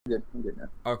good. I'm good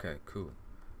now. Okay, cool.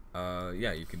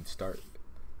 Yeah, you can start.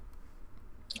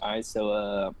 All right.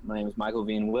 So, my name is Michael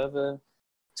Villanueva,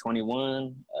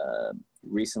 21.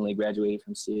 Recently graduated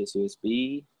from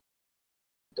CSUSB.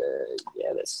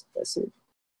 Yeah, that's it.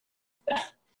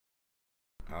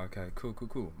 Okay,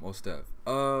 cool. Most def.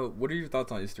 What are your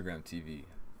thoughts on Instagram TV?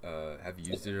 Have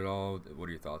you used it at all? What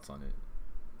are your thoughts on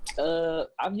it?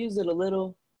 I've used it a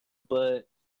little, but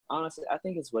honestly, I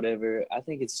think it's whatever. I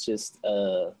think it's just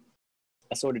a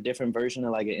sort of different version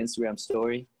of like an Instagram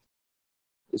story.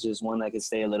 It's just one that could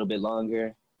stay a little bit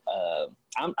longer.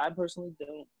 I personally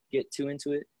don't get too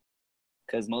into it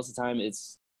because most of the time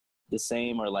it's the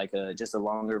same or like just a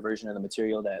longer version of the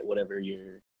material that whatever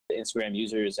the Instagram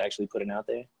user is actually putting out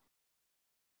there.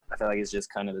 I feel like it's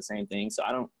just kind of the same thing. So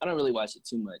I don't really watch it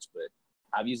too much, but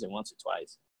I've used it once or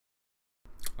twice.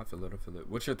 I feel it.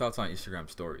 What's your thoughts on Instagram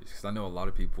stories? Because I know a lot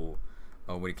of people,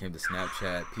 when it came to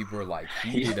Snapchat, people were like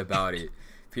heated about it.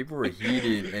 People were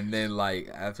heated, and then like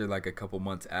after like a couple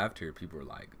months after, people were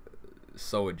like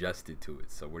so adjusted to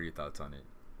it. So, what are your thoughts on it?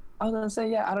 I was gonna say,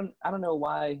 yeah, I don't know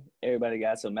why everybody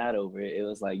got so mad over it. It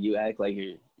was like you act like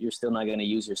you're still not gonna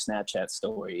use your Snapchat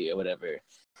story or whatever.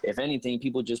 If anything,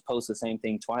 people just post the same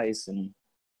thing twice, and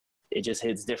it just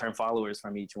hits different followers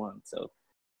from each one. So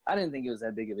I didn't think it was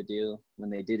that big of a deal when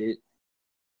they did it,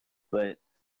 but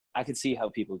I could see how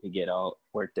people could get all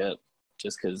worked up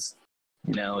just because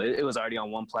it was already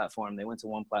on one platform. They went to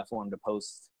one platform to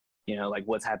post, like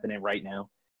what's happening right now.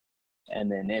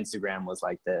 And then Instagram was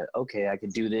like okay, I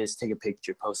could do this, take a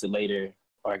picture, post it later,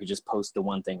 or I could just post the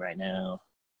one thing right now.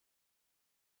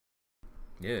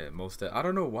 Yeah, I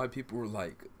don't know why people were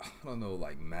like, I don't know,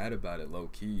 like mad about it low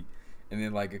key. And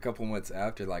then like a couple months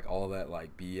after, like all that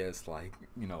like BS like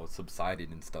subsided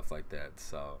and stuff like that.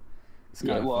 So it's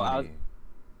Yeah, kind of well, funny.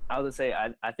 I would say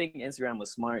I think Instagram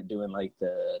was smart doing like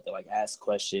the like ask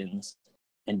questions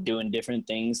and doing different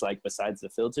things like besides the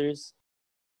filters.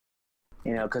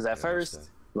 Because at Yeah, most first,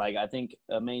 like I think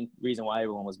a main reason why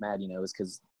everyone was mad, is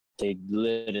because they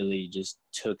literally just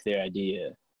took their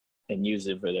idea and used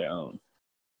it for their own.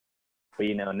 But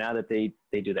now that they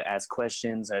do the ask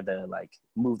questions or the like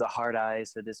move the heart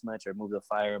eyes for this much or move the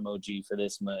fire emoji for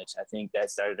this much, I think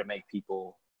that started to make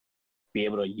people be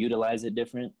able to utilize it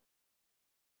different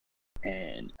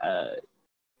and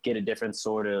get a different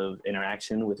sort of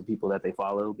interaction with the people that they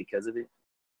follow because of it.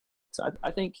 So I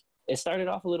think it started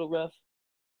off a little rough,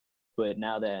 but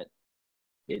now that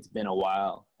it's been a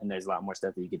while and there's a lot more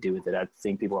stuff that you could do with it, I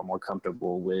think people are more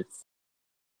comfortable with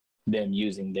them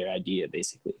using their idea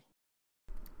basically.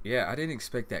 Yeah, I didn't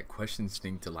expect that questions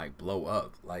thing to like blow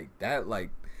up like that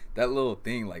little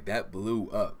thing like that blew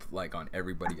up like on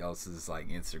everybody else's like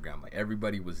Instagram. Like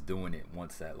everybody was doing it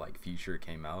once that like feature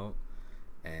came out,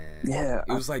 and Yeah,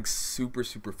 it was like super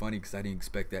funny because I didn't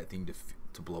expect that thing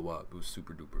to blow up. It was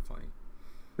super duper funny.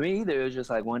 me either. It was just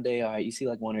like one day, all right, you see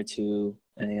like one or two,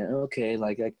 and okay,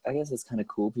 like I guess it's kind of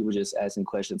cool. People just asking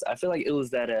questions. I feel like it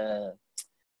was that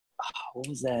what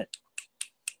was that?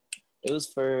 It was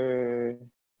for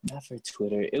not for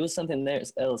Twitter. It was something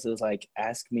else. It was like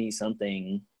ask me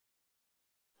something.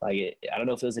 Like I don't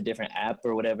know if it was a different app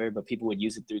or whatever, but people would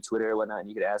use it through Twitter or whatnot, and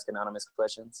you could ask anonymous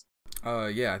questions.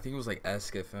 Yeah, I think it was like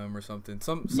Ask FM or something,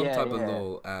 some Yeah, type of yeah,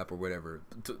 little app or whatever.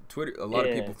 Twitter, a lot of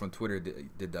yeah, people from Twitter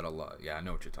did that a lot. Yeah, I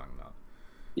know what you're talking about.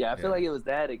 yeah. I feel Yeah, like it was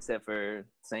that, except for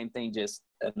same thing, just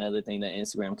another thing that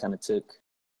Instagram kind of took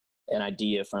an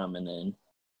idea from and then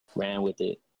ran with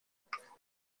it.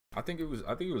 I think it was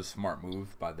a smart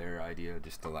move by their idea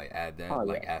just to like add Oh that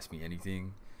like yeah. ask me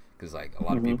anything, because like a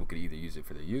lot of Mm-hmm. people could either use it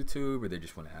for their YouTube or they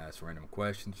just want to ask random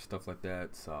questions stuff like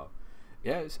that. So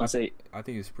yeah, I say, I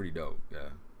think it's pretty dope.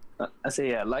 Yeah. I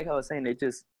say, yeah. Like I was saying, it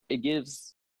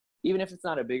gives, even if it's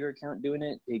not a bigger account doing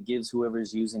it, it gives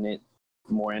whoever's using it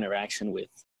more interaction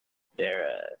their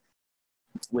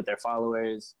with their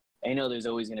followers. And there's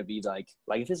always gonna be like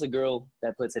if it's a girl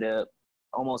that puts it up,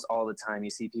 almost all the time you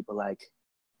see people like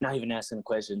not even asking a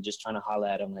question, just trying to holler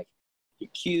at them like, "You're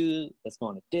cute. Let's go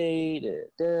on a date."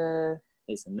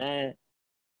 This and that.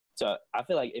 So I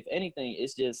feel like if anything,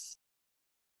 it's just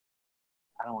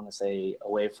I don't want to say a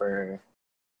way for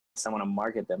someone to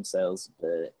market themselves,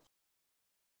 but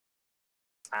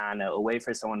I don't know, a way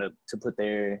for someone to put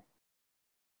their,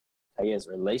 I guess,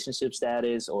 relationship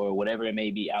status or whatever it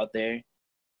may be out there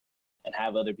and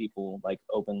have other people like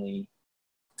openly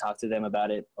talk to them about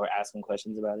it or ask them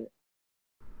questions about it.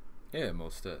 Yeah,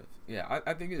 most stuff. Yeah,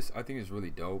 I think it's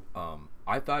really dope.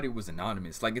 I thought it was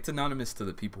anonymous. Like it's anonymous to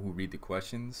the people who read the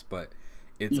questions, but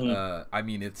it's Mm-hmm. I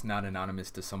mean it's not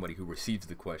anonymous to somebody who receives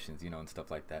the questions, and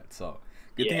stuff like that. So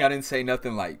good thing Yeah. I didn't say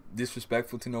nothing like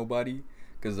disrespectful to nobody,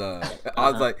 Cause I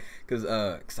was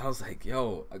like,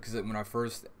 yo, cause when I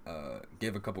first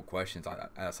gave a couple questions, I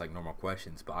asked like normal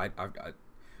questions, but I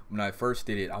when I first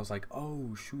did it, I was like,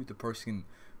 oh shoot, the person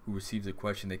who receives a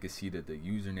question, they could see the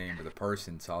username of the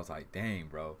person. So I was like, dang,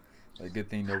 bro, like good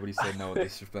thing nobody said no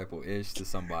disrespectful ish to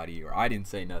somebody, or I didn't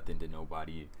say nothing to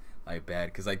nobody like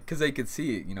bad, cause they could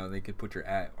see it, you know, they could put your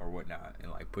at or whatnot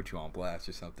and like put you on blast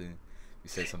or something. You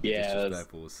said something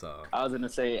disrespectful. So I was gonna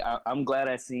say I'm glad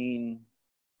I seen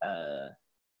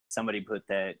somebody put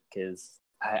that, because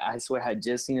I swear I had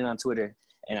just seen it on Twitter,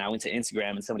 and I went to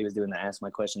Instagram and somebody was doing the ask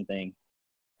my question thing,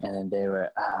 and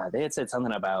they had said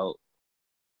something about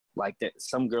like that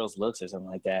some girl's looks or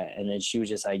something like that, and then she was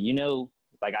just like, you know,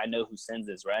 like, I know who sends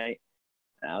this, right?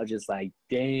 And I was just like,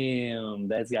 damn,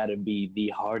 that's got to be the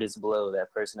hardest blow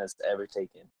that person has ever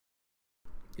taken.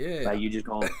 yeah, Like, you just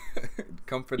gonna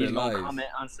come for you their just gonna lives. comment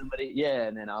on somebody, yeah,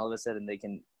 and then all of a sudden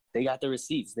they got the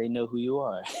receipts, they know who you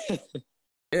are.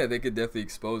 Yeah, they could definitely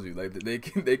expose you. Like they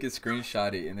could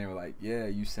screenshot it and they were like, yeah,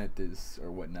 you sent this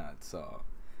or whatnot. So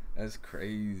that's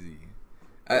crazy.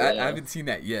 I Yeah. haven't seen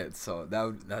that yet, so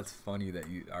that's funny that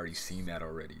you already seen that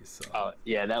already. So Oh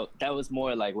yeah, that was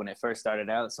more like when it first started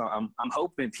out. So I'm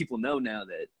hoping people know now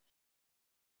that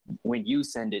when you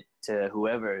send it to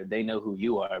whoever, they know who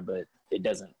you are, but it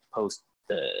doesn't post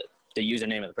the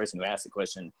username of the person who asked the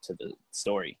question to the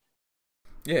story.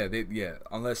 yeah,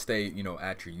 unless they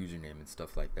at your username and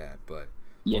stuff like that. But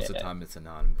most of the Yeah. time it's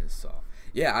anonymous. So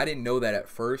yeah, I didn't know that at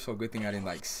first. So good thing I didn't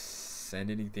like send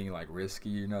anything like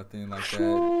risky or nothing like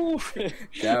that.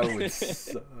 That would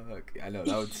suck. I know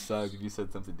that would suck if you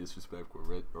said something disrespectful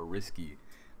or risky.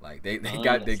 Like they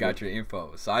got your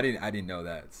info. So I didn't know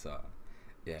that. So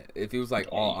yeah, if it was like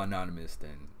all anonymous,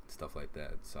 then stuff like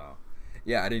that. So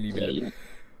yeah, I didn't even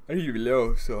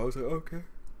know. So I was like, okay.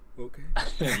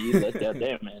 You looked out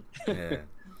there, man.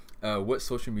 Yeah. What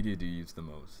social media do you use the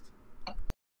most?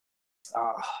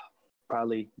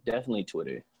 Definitely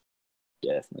Twitter.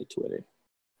 Definitely Twitter.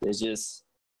 There's just,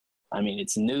 I mean,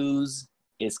 it's news,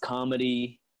 it's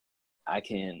comedy. I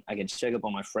can check up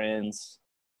on my friends.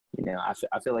 You know,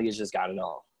 I feel like it's just got it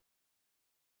all.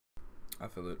 I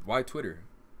feel it. Why Twitter?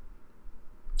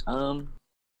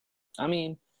 I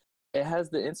mean, it has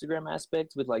the Instagram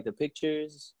aspect with like the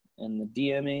pictures and the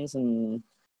DMs and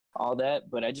all that,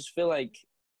 but I just feel like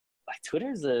Twitter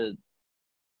is a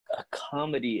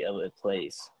comedy of a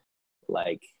place.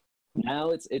 Like,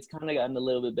 now it's kind of gotten a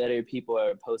little bit better. People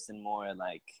are posting more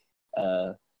like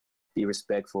be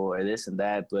respectful or this and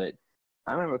that, but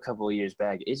I remember a couple of years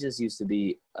back, it just used to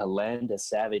be a land of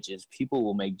savages. People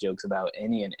will make jokes about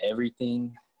any and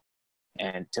everything,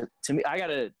 and to me, I got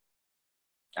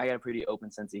a pretty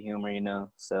open sense of humor, you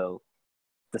know. So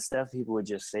the stuff people would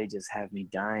just say just have me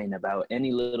dying about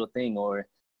any little thing, or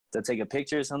they'll take a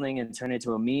picture of something and turn it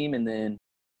to a meme, and then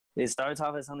it starts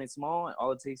off as something small, and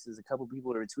all it takes is a couple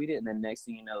people to retweet it, and then next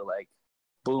thing you know, like,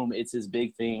 boom, it's this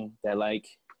big thing that like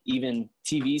even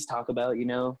TVs talk about, you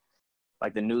know.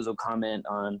 Like the news will comment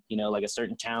on, you know, like a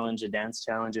certain challenge, a dance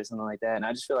challenge or something like that. And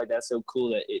I just feel like that's so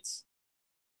cool that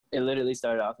it literally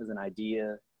started off as an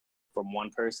idea from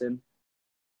one person.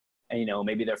 And, you know,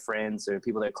 maybe their friends or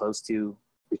people they're close to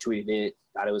retweeted it,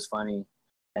 thought it was funny.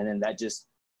 And then that just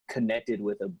connected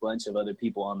with a bunch of other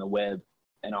people on the web.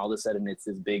 And all of a sudden it's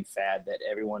this big fad that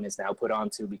everyone is now put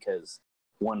onto because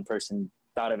one person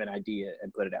thought of an idea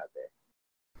and put it out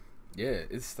there. Yeah,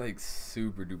 it's like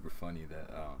super duper funny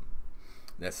that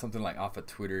that's something like off of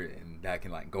Twitter and that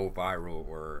can like go viral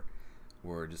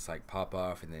or just like pop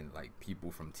off, and then like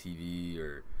people from TV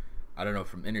or I don't know,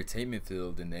 from entertainment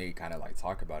field, and they kind of like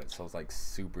talk about it. So it's like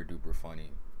super duper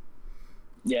funny.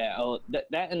 Yeah,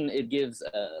 that and it gives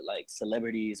like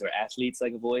celebrities or athletes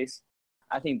like a voice.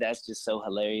 I think that's just so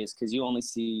hilarious because you only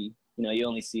see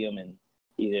them in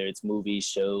either it's movies,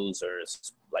 shows, or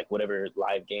like whatever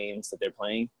live games that they're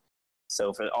playing.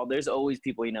 So there's always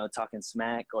people, you know, talking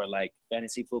smack or like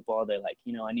fantasy football. They're like,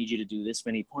 you know, I need you to do this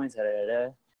many points. Da, da,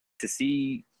 da. To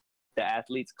see the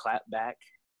athletes clap back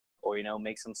or, you know,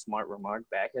 make some smart remark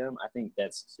back at them, I think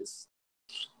that's just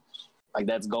like,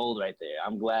 that's gold right there.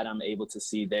 I'm glad I'm able to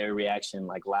see their reaction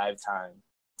like live time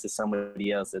to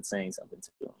somebody else that's saying something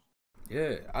to them.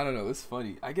 Yeah, I don't know. It's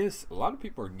funny. I guess a lot of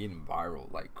people are getting viral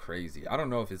like crazy. I don't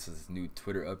know if it's this new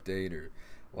Twitter update or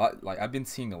like I've been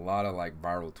seeing a lot of like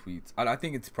viral tweets. I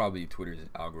think it's probably Twitter's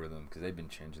algorithm because they've been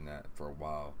changing that for a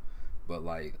while. But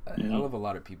like a hell of a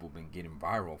lot of people been getting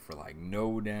viral for like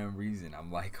no damn reason.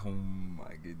 I'm like, oh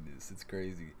my goodness, it's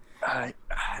crazy. I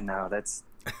know that's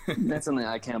something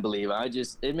I can't believe.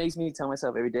 It makes me tell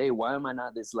myself every day, why am I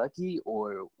not this lucky,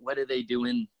 or what are they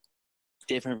doing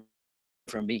different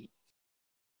from me?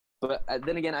 But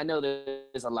then again, I know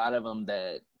there's a lot of them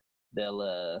that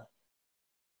they'll,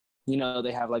 you know,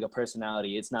 they have like a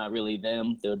personality. It's not really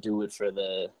them. They'll just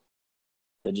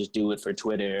do it for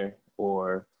Twitter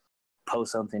or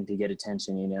post something to get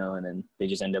attention, you know, and then they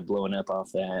just end up blowing up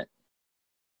off that.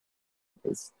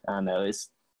 I don't know. It's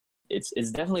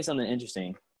definitely something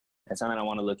interesting. It's something I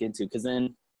want to look into, because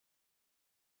then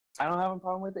I don't have a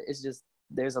problem with it. It's just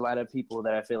there's a lot of people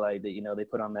that I feel like that, you know, they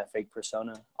put on that fake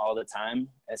persona all the time.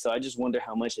 And so I just wonder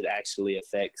how much it actually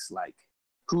affects like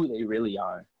who they really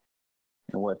are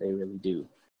and what they really do.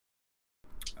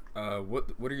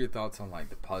 What are your thoughts on like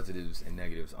the positives and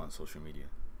negatives on social media?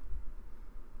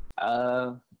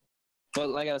 But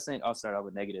like I was saying, I'll start off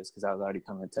with negatives because I was already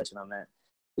kind of touching on that.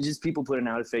 It's just people putting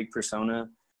out a fake persona,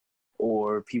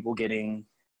 or people getting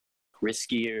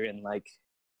riskier, and like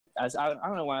I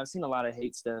don't know why I've seen a lot of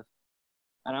hate stuff.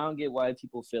 And I don't get why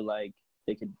people feel like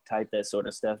they could type that sort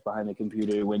of stuff behind the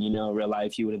computer when, you know, in real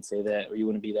life you wouldn't say that, or you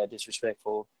wouldn't be that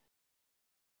disrespectful.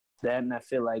 And I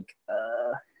feel like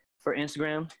for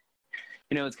Instagram,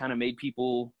 you know, it's kind of made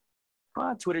people,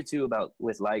 Twitter too,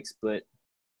 with likes. But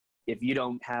if you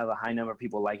don't have a high number of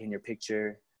people liking your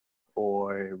picture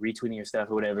or retweeting your stuff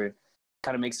or whatever,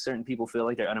 kind of makes certain people feel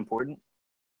like they're unimportant,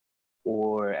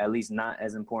 or at least not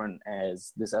as important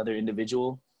as this other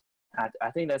individual.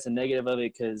 I think that's a negative of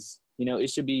it, because, you know, it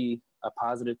should be a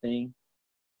positive thing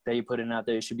that you're putting out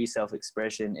there. It should be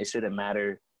self-expression. It shouldn't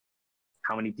matter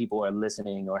how many people are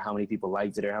listening or how many people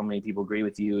liked it or how many people agree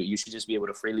with you. You should just be able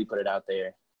to freely put it out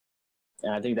there.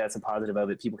 And I think that's a positive of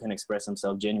it. People can express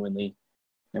themselves genuinely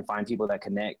and find people that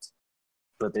connect.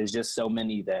 But there's just so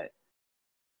many that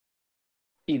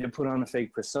either put on a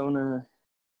fake persona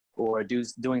or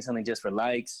doing something just for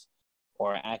likes,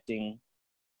 or acting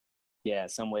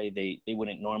some way they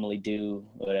wouldn't normally do,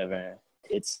 whatever.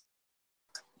 I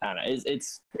don't know,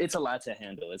 it's a lot to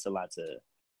handle. It's a lot to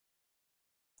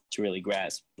really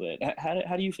grasp. But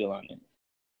how do you feel on it?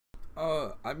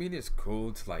 I mean, it's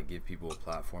cool to like give people a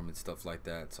platform and stuff like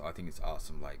that. So I think it's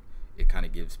awesome. Like, it kind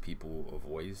of gives people a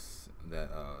voice that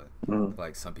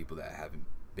like some people that haven't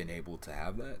been able to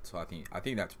have that. So I think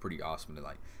that's pretty awesome to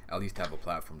like at least have a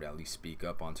platform to at least speak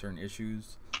up on certain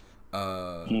issues.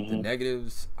 The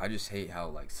negatives, I just hate how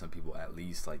like some people at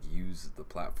least like use the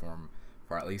platform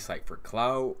for at least like for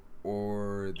clout,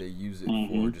 or they use it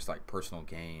for just like personal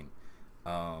gain.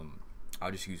 I'll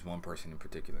just use one person in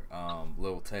particular,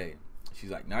 Lil Tay. She's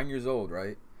like 9 years old,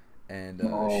 right? And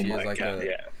she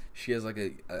has like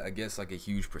a I guess like a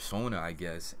huge persona, I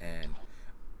guess. And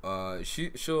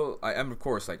of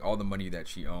course, like all the money that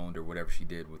she owned or whatever she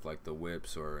did with like the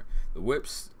whips or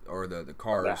the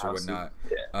cars or whatnot,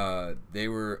 they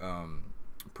were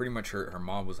pretty much her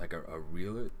mom was like a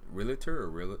realtor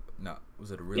or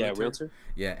was it a realtor? Yeah, realtor.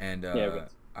 Yeah, and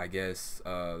I guess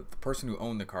the person who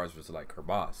owned the cars was like her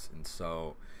boss, and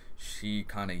so she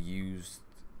kind of used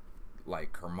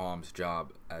like her mom's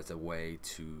job as a way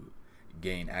to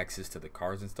gain access to the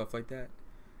cars and stuff like that.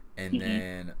 And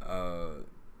then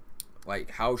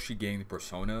like how she gained the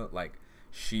persona, like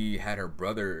she had her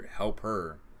brother help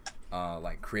her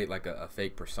like create like a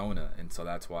fake persona, and so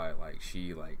that's why like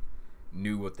she like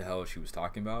knew what the hell she was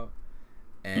talking about.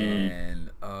 And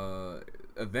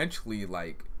eventually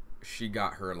like she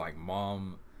got her like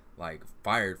mom like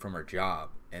fired from her job,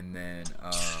 and then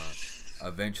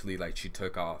eventually like she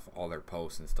took off all their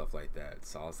posts and stuff like that.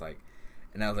 So I was like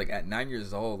at 9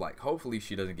 years old, like hopefully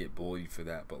she doesn't get bullied for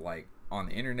that, but like on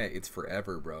the internet it's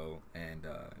forever, bro. And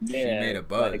she made a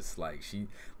buzz, like she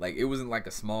like it wasn't like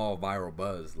a small viral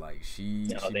buzz, like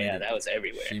that was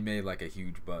everywhere. She made like a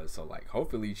huge buzz, so like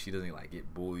hopefully she doesn't like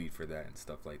get bullied for that and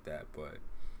stuff like that. But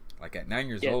like at 9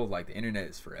 years old, like the internet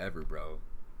is forever, bro.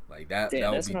 Like that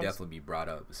would definitely be brought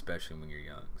up, especially when you're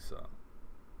young. So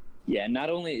yeah, not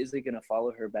only is it gonna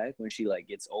follow her back when she like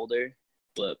gets older,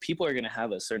 but people are gonna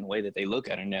have a certain way that they look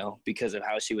at her now because of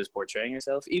how she was portraying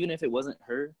herself. Even if it wasn't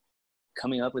her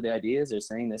coming up with the ideas or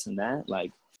saying this and that,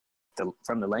 like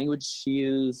from the language she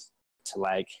used to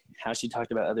like how she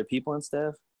talked about other people and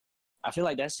stuff, I feel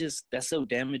like that's so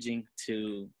damaging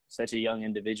to such a young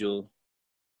individual,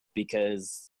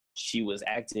 because she was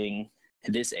acting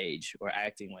at this age or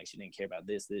acting like she didn't care about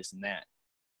this and that.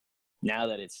 Now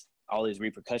that it's all these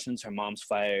repercussions, her mom's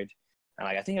fired. And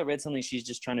like I think I read something,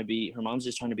 her mom's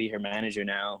just trying to be her manager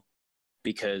now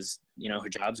because, you know, her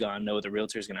job's gone, no other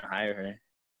realtor's gonna hire her.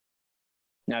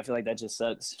 Now I feel like that just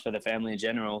sucks for the family in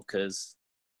general, because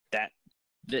that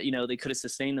you know, they could have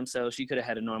sustained themselves. She could have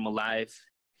had a normal life.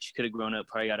 She could have grown up,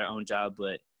 probably got her own job,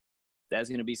 but that's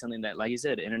going to be something that, like you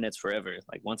said, the internet's forever.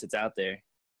 Like once it's out there,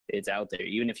 it's out there.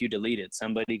 Even if you delete it,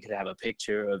 somebody could have a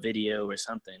picture, a video, or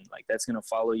something like that's gonna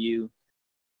follow you.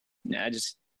 I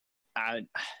just, I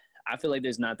feel like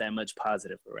there's not that much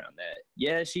positive around that.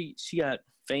 Yeah, she got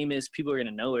famous. People are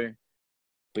gonna know her,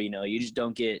 but you just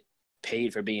don't get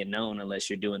paid for being known unless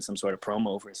you're doing some sort of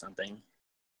promo for something.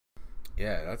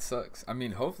 Yeah, that sucks. I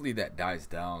mean, hopefully that dies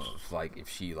down, like if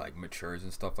she like matures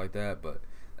and stuff like that. But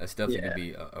that's definitely gonna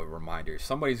be a reminder.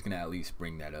 Somebody's gonna at least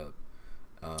bring that up.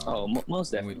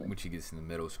 Most definitely. When she gets into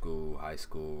middle school, high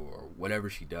school, or whatever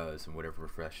she does in whatever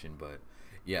profession. But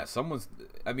yeah,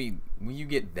 I mean, when you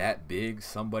get that big,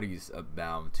 somebody's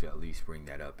bound to at least bring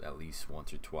that up at least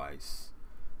once or twice.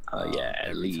 At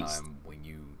every least time when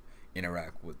you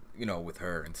interact with with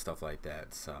her and stuff like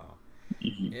that. So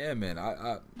yeah, man,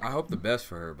 I hope the best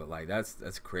for her. But like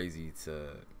that's crazy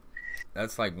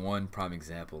that's like one prime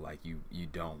example. Like you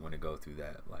don't want to go through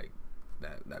that like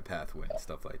that pathway and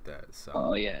stuff like that.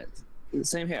 So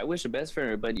same here. I wish the best for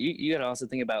her, but you gotta also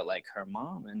think about like her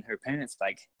mom and her parents.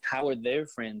 Like, how are their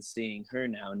friends seeing her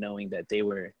now, knowing that they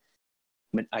were,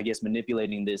 I guess,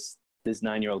 manipulating this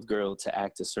 9-year-old girl to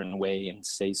act a certain way and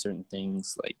say certain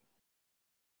things?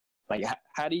 Like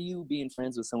how do you, being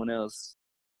friends with someone else,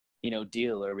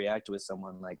 deal or react with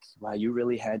someone like, wow, you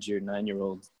really had your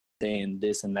 9-year-old saying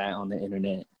this and that on the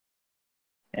internet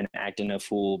and acting a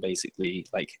fool, basically?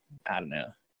 Like, I don't know.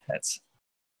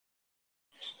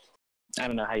 I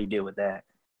don't know how you deal with that.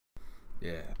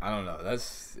 yeah, I don't know.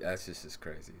 That's just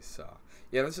crazy. So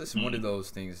yeah, that's just one of those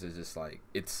things that just like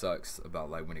it sucks about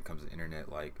like when it comes to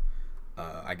internet. Like,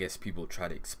 I guess people try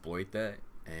to exploit that,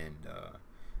 and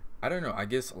I don't know. I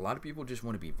guess a lot of people just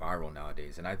want to be viral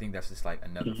nowadays, and I think that's just like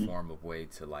another form of way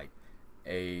to like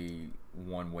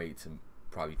one way to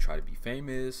probably try to be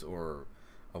famous, or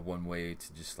a one way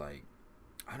to just like,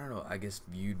 I don't know, I guess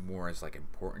viewed more as like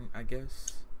important, I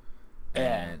guess.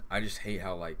 And I just hate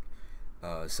how like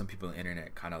some people on the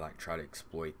internet kind of like try to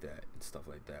exploit that and stuff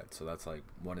like that. So that's like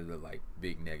one of the like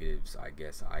big negatives, I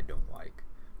guess, I don't like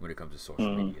when it comes to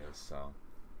social media. So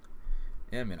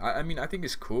yeah, man, I mean I think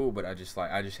it's cool, but I just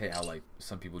hate how like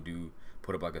some people do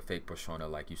put up like a fake persona,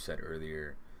 like you said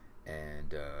earlier.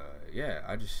 And yeah,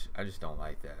 I just don't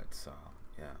like that. So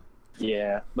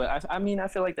yeah, but I mean I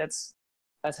feel like that's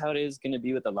how it is going to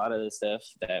be with a lot of the stuff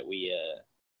that we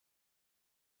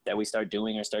start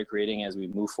doing or start creating as we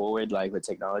move forward, like with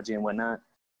technology and whatnot.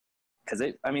 Because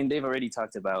they've already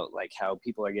talked about like how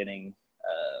people are getting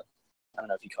I don't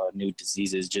know if you call it new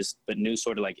diseases, but new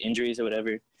sort of like injuries or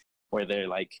whatever, where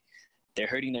they're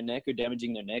hurting their neck or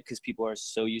damaging their neck because people are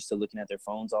so used to looking at their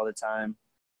phones all the time,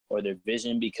 or their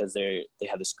vision because they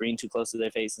have the screen too close to their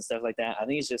face and stuff like that. I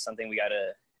think it's just something we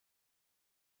gotta,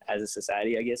 as a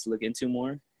society, I guess, look into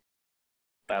more.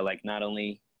 By like not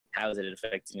only how is it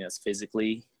affecting us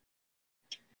physically,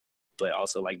 but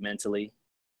also like mentally.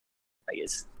 I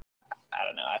guess I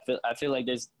don't know. I feel like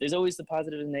there's always the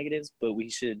positives and negatives, but we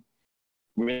should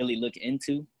really look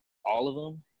into all of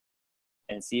them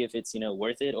and see if it's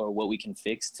worth it, or what we can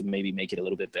fix to maybe make it a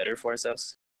little bit better for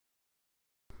ourselves.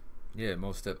 yeah,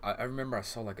 most of I remember I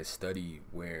saw like a study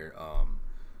where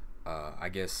I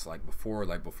guess like before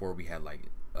we had like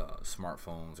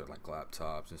smartphones or like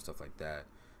laptops and stuff like that,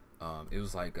 it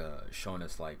was like showing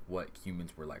us like what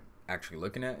humans were like actually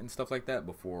looking at and stuff like that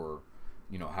before,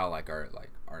 how like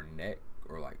our neck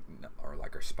or like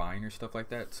our spine or stuff like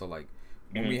that. So like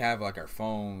when we have like our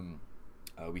phone,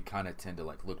 we kind of tend to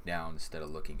like look down instead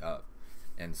of looking up.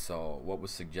 And so what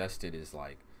was suggested is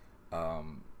like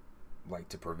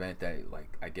to prevent that,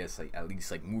 like I guess like at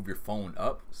least like move your phone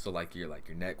up so like your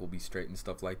neck will be straight and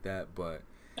stuff like that. But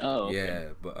okay. yeah,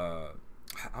 but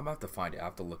I'm about to find it. I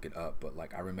have to look it up. But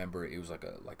like I remember it was like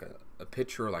a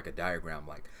picture, like a diagram,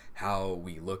 like how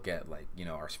we look at like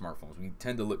our smartphones. We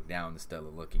tend to look down instead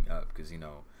of looking up because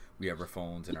we have our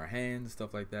phones in our hands and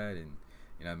stuff like that, and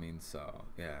what I mean. So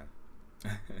yeah.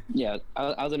 Yeah,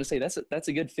 I was gonna say that's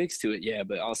a good fix to it. Yeah,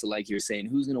 but also like you were saying,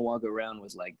 who's gonna walk around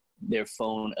with like their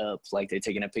phone up, like they're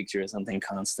taking a picture or something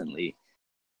constantly?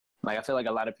 Like I feel like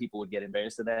a lot of people would get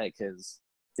embarrassed of that because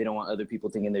they don't want other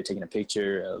people thinking they're taking a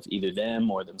picture of either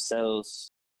them or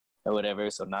themselves or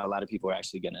whatever. So not a lot of people are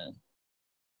actually gonna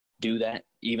do that,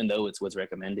 even though it's what's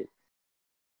recommended.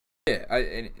 Yeah,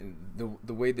 and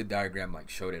the way the diagram like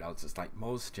showed it, I was just like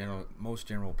most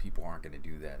general people aren't gonna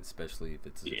do that, especially if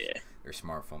it's their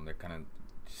smartphone. They're kind of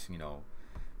just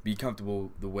be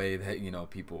comfortable the way that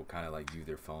people kind of like use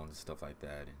their phones and stuff like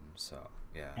that, and so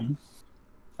yeah.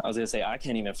 I was gonna say I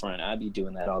can't even front. I'd be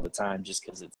doing that all the time just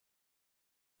because it's.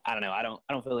 I don't know. I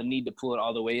don't feel the need to pull it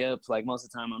all the way up. Like most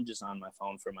of the time, I'm just on my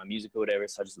phone for my music or whatever.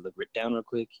 So I just look down real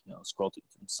quick, scroll through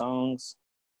some songs,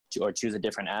 or choose a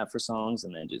different app for songs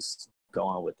and then just go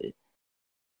on with it.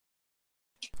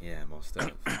 Yeah, most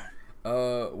definitely.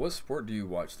 What sport do you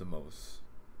watch the most,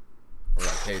 or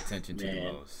like pay attention to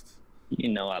the most? You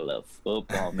know I love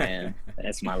football, man.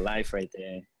 That's my life right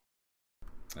there.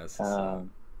 That's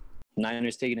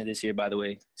Niners taking it this year, by the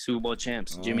way. Super Bowl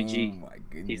champs, Jimmy G. Oh my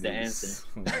goodness. He's the answer.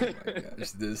 Oh my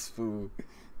gosh, this fool,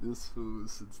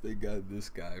 since they got this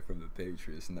guy from the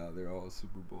Patriots, now they're all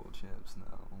Super Bowl champs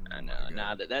now. Oh I know.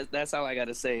 Nah, that's all I got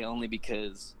to say, only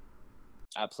because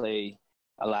I play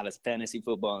a lot of fantasy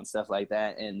football and stuff like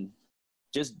that. And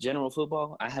just general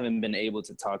football, I haven't been able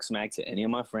to talk smack to any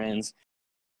of my friends.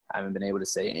 I haven't been able to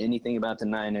say anything about the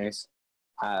Niners.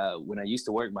 When I used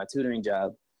to work my tutoring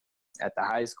job at the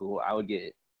high school, I would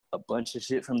get a bunch of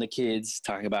shit from the kids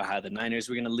talking about how the Niners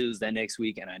were going to lose that next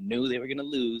week, and I knew they were going to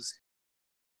lose.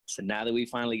 So now that we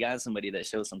finally got somebody that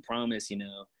shows some promise, you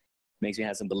know, makes me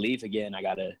have some belief again, I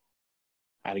gotta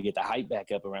get the hype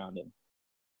back up around him.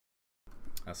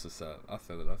 That's what's up. I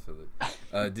feel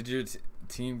it. Did your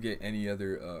team get any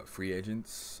other free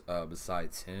agents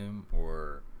besides him,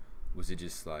 or was it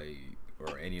just like,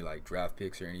 or any like draft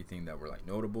picks or anything that were like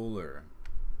notable, or?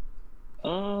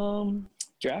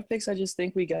 Draft picks, I just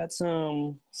think we got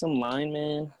some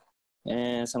linemen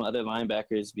and some other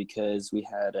linebackers, because we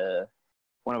had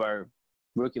one of our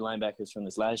rookie linebackers from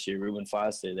this last year, Reuben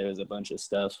Foster. There was a bunch of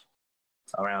stuff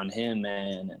around him,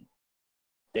 man, and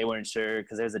they weren't sure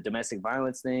because there's a domestic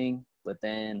violence thing, but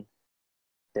then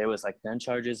there was like gun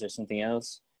charges or something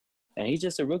else. And he's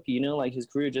just a rookie, you know, like his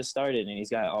career just started, and he's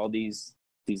got all these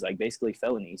like basically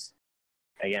felonies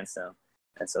against him.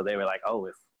 And so they were like, oh,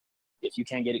 if you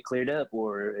can't get it cleared up,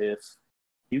 or if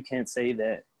you can't say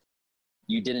that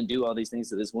you didn't do all these things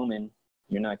to this woman,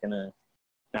 you're not gonna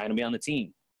be on the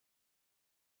team.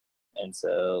 And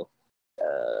so,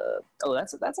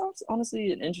 that's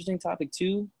honestly an interesting topic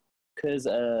too, because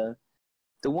the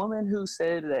woman who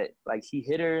said that like he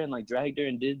hit her and like dragged her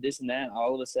and did this and that,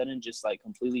 all of a sudden just like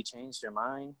completely changed her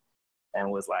mind and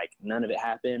was like, none of it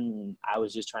happened. I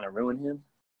was just trying to ruin him.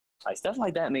 Like stuff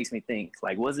like that makes me think,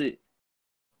 like, was it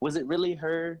really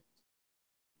her,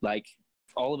 like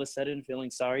all of a sudden feeling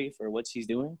sorry for what she's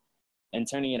doing and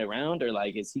turning it around, or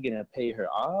like is he gonna pay her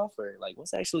off, or like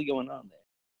what's actually going on there?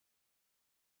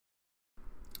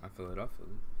 I feel it.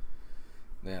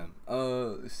 Damn.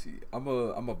 Let's see. I'm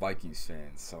a Vikings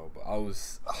fan, so but I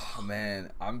was,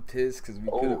 man, I'm pissed because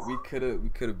we could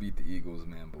have beat the Eagles,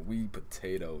 man, but we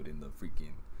potatoed in the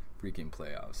freaking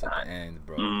playoffs at the end,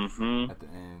 bro. Mm-hmm. At the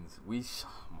end,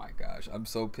 oh my gosh, I'm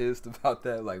so pissed about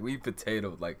that. Like, we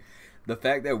potatoed. Like, the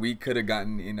fact that we could have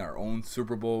gotten in our own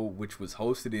Super Bowl, which was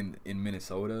hosted in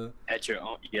Minnesota. At your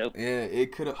own, yep. Yeah,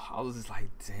 it could have. I was just like,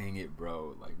 dang it,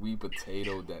 bro. Like, we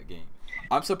potatoed that game.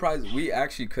 I'm surprised we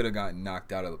actually could have gotten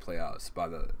knocked out of the playoffs by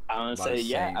the. I want to say,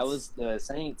 yeah, I was the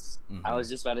Saints. Mm-hmm. I was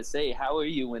just about to say, how are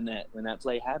you when that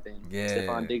play happened? Yeah,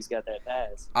 Stephon Diggs got that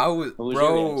pass. I was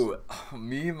bro.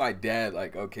 Me and my dad,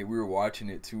 like, okay, we were watching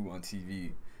it too on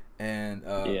TV, and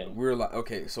we were like,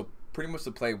 okay, so pretty much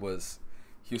the play was,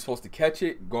 he was supposed to catch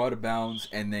it, go out of bounds,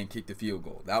 and then kick the field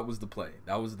goal. That was the play.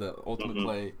 That was the ultimate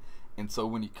play. And so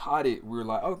when he caught it, we were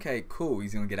like, okay, cool,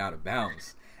 he's gonna get out of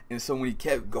bounds. And so when he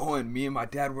kept going, me and my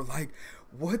dad were like,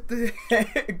 what the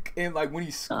heck? And like when he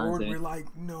scored, we're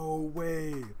like, no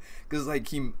way. Because like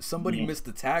somebody missed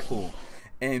the tackle.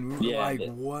 And we were like,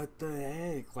 what the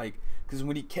heck? Like, because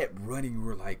when he kept running, we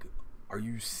were like,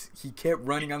 he kept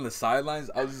running on the sidelines.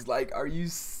 I was just like, are you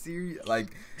serious?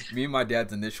 Like, me and my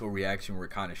dad's initial reaction were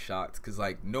kind of shocked. Because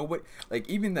like, nobody, like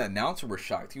even the announcer was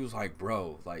shocked. He was like,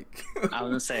 bro, like. I was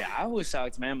going to say, I was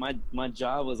shocked, man. My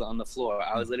jaw was on the floor.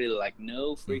 I was literally like,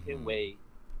 no freaking way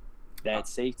that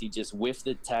safety just whiffed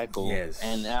the tackle. Yes.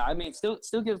 And I mean, still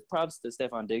give props to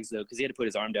Stephon Diggs, though, because he had to put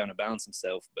his arm down and balance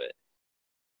himself. But,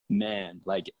 man,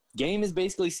 like, game is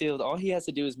basically sealed. All he has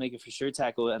to do is make a for sure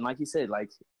tackle. And like you said,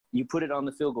 like, you put it on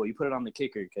the field goal. You put it on the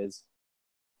kicker, because,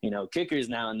 you know, kickers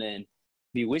now and then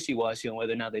be wishy-washy on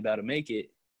whether or not they about to make it.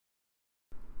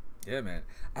 Yeah, man.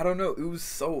 I don't know. It was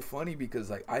so funny because,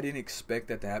 like, I didn't expect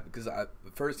that to happen. Because at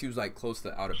first he was, like, close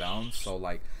to out of bounds. So,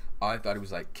 like, I thought he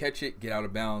was, like, catch it, get out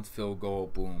of bounds, field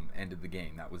goal, boom, end of the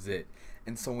game. That was it.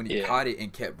 And so when he caught it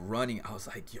and kept running, I was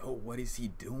like, yo, what is he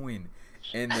doing?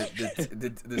 And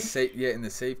the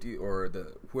safety or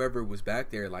the whoever was back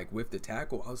there, like, with the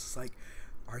tackle, I was just like,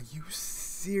 are you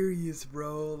serious,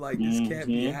 bro? Like, this can't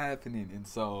be happening. And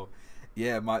so,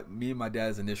 yeah, me and my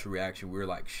dad's initial reaction, we were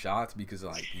like shocked because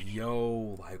like,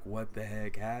 yo, like what the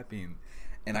heck happened?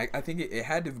 and I think it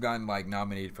had to have gotten like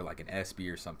nominated for like an ESPY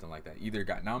or something like that. Either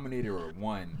got nominated or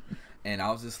won. And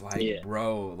I was just like, Yeah.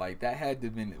 bro, like that had to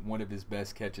have been one of his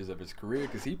best catches of his career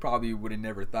because he probably would have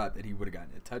never thought that he would have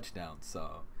gotten a touchdown.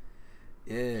 So,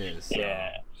 yeah. So,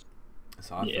 Yeah.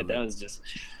 So I Yeah, feel that it. was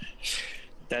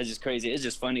just crazy. It's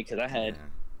just funny because I had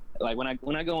like when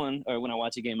I go on or when I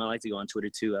watch a game, I like to go on Twitter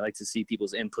too. I like to see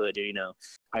people's input. Or, like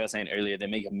I was saying earlier, they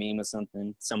make a meme or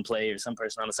something, some play or some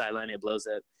person on the sideline, it blows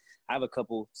up. I have a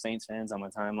couple Saints fans on my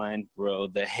timeline, bro.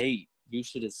 The hate. You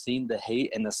should have seen the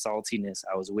hate and the saltiness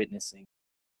I was witnessing.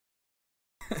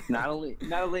 Not only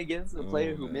against the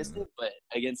player who missed it, but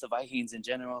against the Vikings in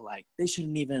general. Like they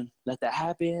shouldn't even let that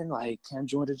happen. Like Cam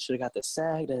Jordan should have got the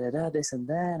sack, this and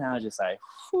that. And I was just like,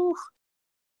 whew.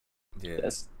 Yeah.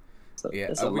 That's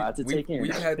a lot to take in.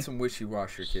 We've had some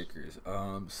wishy-washy kickers.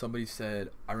 Somebody said,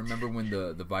 I remember when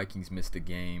the Vikings missed the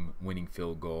game-winning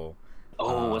field goal.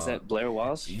 Oh, was that Blair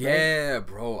Walsh? Yeah,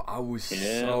 bro. I was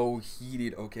so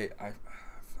heated. Okay, I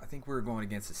think we were going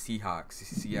against the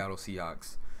Seattle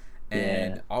Seahawks.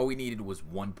 And all we needed was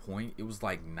 1 point. It was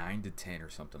like 9-10 or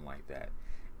something like that.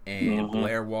 And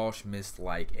Blair Walsh missed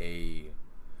like a.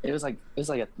 It was like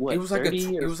a what? It was like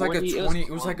 30 a or 40? 20.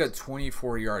 It was like a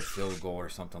 24-yard field goal or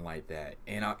something like that.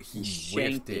 And he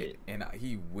whiffed it. And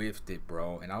he whiffed it,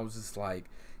 bro. And I was just like,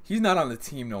 he's not on the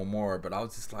team no more. But I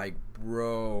was just like,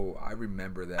 bro, I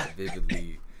remember that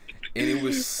vividly. And it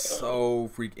was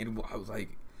so freaking. I was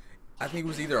like, I think it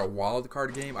was either a wild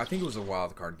card game. I think it was a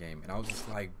wild card game. And I was just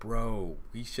like, bro,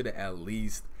 we should have at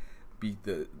least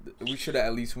we should have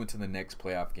at least went to the next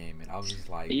playoff game. And I was just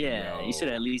like, yeah, you should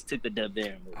have at least took the dub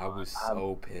there. I was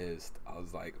so pissed. I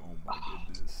was like, oh my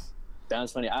goodness. That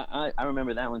was funny. I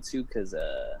remember that one too because I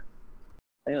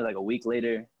think it was like a week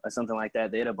later or something like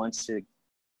that. They had a bunch of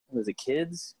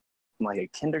kids from like a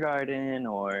kindergarten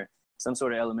or some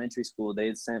sort of elementary school. They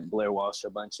had sent Blair Walsh a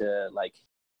bunch of like,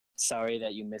 sorry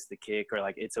that you missed the kick, or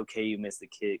like, it's okay you missed the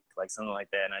kick, like something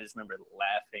like that. And I just remember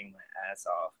laughing my ass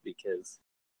off because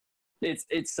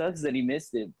it sucks that he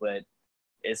missed it, but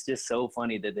it's just so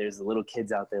funny that there's little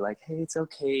kids out there like, hey, it's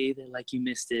okay that like you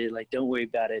missed it, like don't worry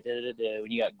about it.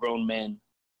 When you got grown men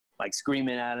like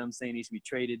screaming at him saying he should be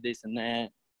traded, this and that.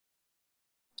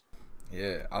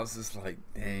 Yeah, I was just like,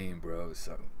 dang, bro.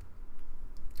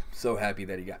 So happy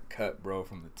that he got cut, bro,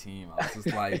 from the team. I was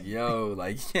just like, yo,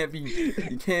 like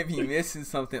you can't be missing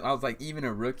something. I was like, even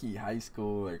a rookie high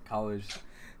school or college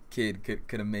kid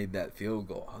could have made that field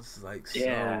goal. I was just like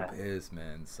so pissed,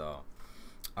 man. So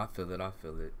I feel it.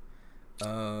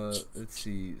 Let's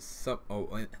see.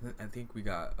 I think we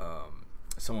got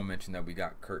someone mentioned that we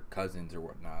got Kirk Cousins or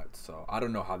whatnot. So I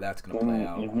don't know how that's gonna play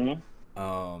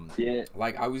out.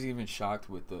 Like I was even shocked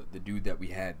with the dude that we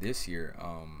had this year.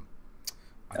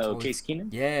 Case Keenum?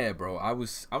 Yeah, bro. I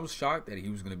was shocked that he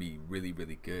was gonna be really,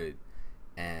 really good,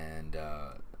 and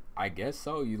I guess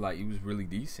so. He was really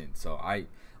decent. So I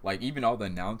like even all the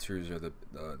announcers or the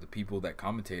people that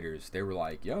commentators, they were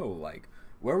like, yo, like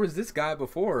where was this guy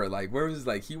before? Like where was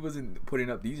he wasn't putting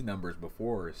up these numbers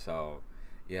before. So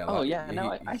yeah. Oh yeah,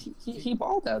 no, he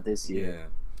balled out this year.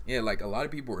 Yeah. Like a lot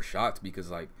of people were shocked because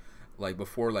like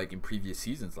before, like in previous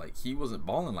seasons, like he wasn't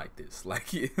balling like this. Like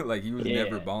he was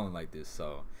never balling like this.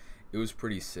 So it was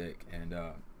pretty sick. And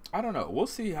I don't know. We'll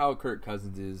see how Kirk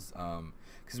Cousins is.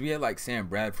 Because we had like Sam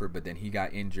Bradford, but then he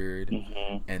got injured,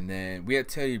 and then we had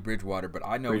Teddy Bridgewater, but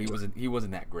I know he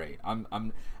wasn't that great.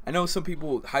 I know some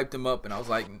people hyped him up, and I was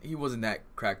like, he wasn't that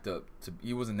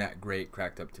great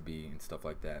cracked up to be and stuff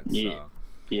like that. So,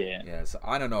 yeah. So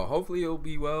I don't know. Hopefully it'll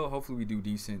be well. Hopefully we do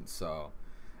decent. So.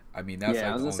 I mean, that's like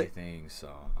the only thing, so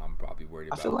I'm probably worried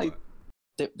about it. I feel like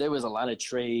there was a lot of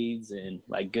trades and,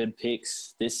 like, good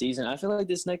picks this season. I feel like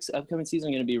this next upcoming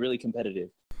season is going to be really competitive.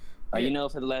 For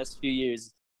the last few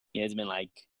years, it's been,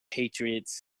 like,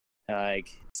 Patriots,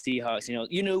 like, Seahawks.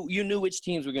 You knew which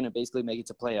teams were going to basically make it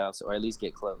to playoffs or at least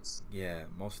get close. Yeah,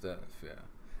 most of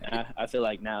yeah. I feel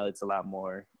like now it's a lot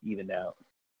more evened out.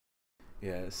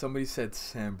 Yeah, somebody said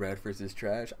Sam Bradford is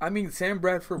trash. I mean, Sam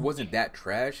Bradford wasn't that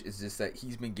trash. It's just that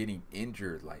he's been getting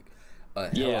injured like a hell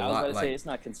of a lot. Yeah, I was about to say it's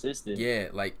not consistent. Yeah,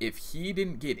 like if he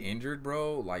didn't get injured,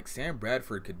 bro, like Sam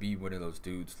Bradford could be one of those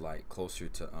dudes like closer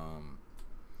to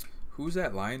who's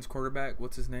that Lions quarterback?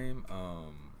 What's his name?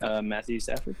 Matthew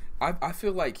Stafford. I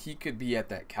feel like he could be at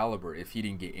that caliber if he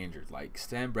didn't get injured. Like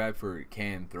Sam Bradford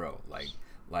can throw.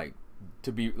 Like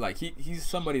to be like he's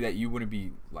somebody that you wouldn't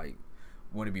be like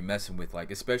want to be messing with, like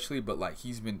especially, but like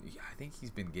I think he's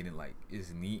been getting like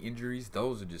his knee injuries.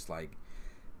 Those are just like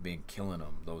been killing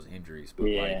him, those injuries. But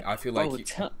like I feel like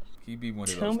he'd be one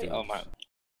of those dudes.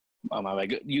 Oh my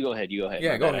bad. You go ahead.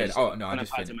 Yeah, go ahead. I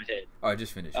just finished. Oh, I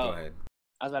just finished. Go ahead.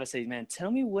 I was about to say, man, tell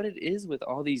me what it is with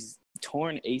all these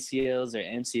torn ACLs or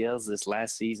MCLs this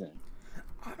last season.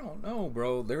 I don't know,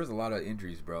 bro. There was a lot of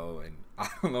injuries, bro, and I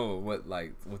don't know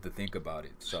what to think about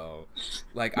it. So,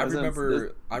 like, I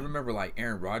remember like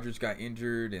Aaron Rodgers got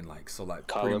injured, and like so like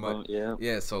pretty much,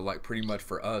 yeah. So like pretty much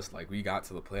for us, like we got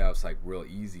to the playoffs like real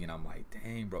easy, and I'm like,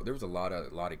 dang, bro, there was a lot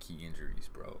of key injuries,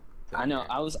 bro. I know.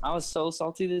 I was so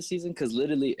salty this season because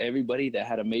literally everybody that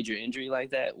had a major injury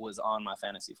like that was on my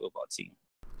fantasy football team.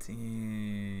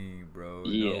 Dang, bro.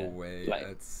 Yeah. No way.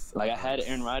 I had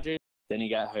Aaron Rodgers, then he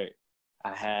got hurt.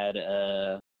 I had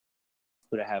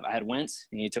who did I have? I had Wentz,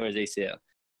 and he tore his ACL.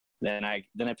 Then I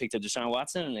picked up Deshaun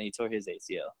Watson, and then he tore his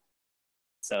ACL.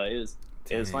 So it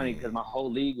was funny because my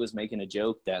whole league was making a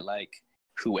joke that like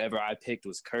whoever I picked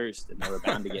was cursed and they were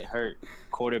bound to get hurt,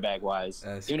 quarterback wise.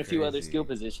 Even a few other skill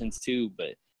positions too.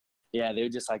 But yeah, they were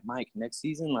just like, Mike, next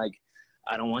season, like,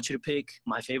 I don't want you to pick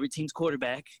my favorite team's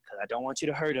quarterback because I don't want you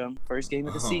to hurt him. First game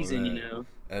of the season, man. you know.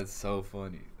 That's so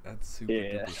funny. That's super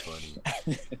duper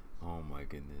funny. Oh my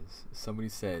goodness. Somebody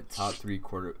said top 3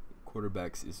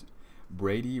 quarterbacks is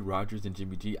Brady, Rodgers, and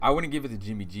Jimmy G. I wouldn't give it to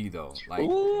Jimmy G though. Like,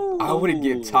 ooh, I wouldn't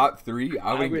give top 3.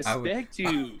 I respect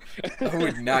you. I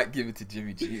would not give it to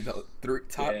Jimmy G. No,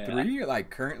 top 3, like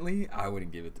currently, I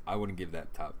wouldn't give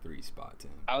that top 3 spot to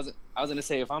him. I was gonna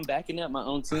say if I'm backing up my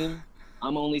own team,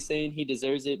 I'm only saying he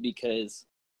deserves it because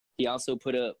he also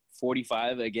put up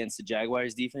 45 against the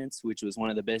Jaguars defense, which was one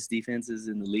of the best defenses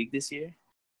in the league this year.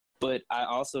 But I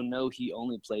also know he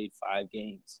only played 5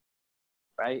 games,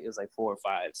 right? It was like 4 or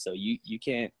 5. So you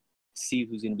can't see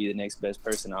who's going to be the next best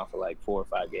person off of like 4 or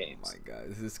 5 games. Oh my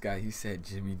God, this guy, he said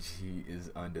Jimmy G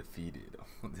is undefeated.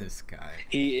 This guy.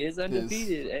 He is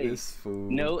undefeated. This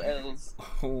fool. No L's.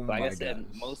 Oh like my I said,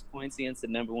 gosh. most points against the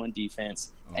number 1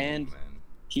 defense. Oh, and man.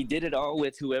 he did it all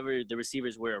with whoever the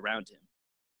receivers were around him.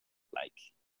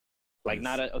 Like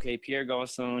not Pierre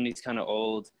Garçon, he's kind of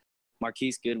old.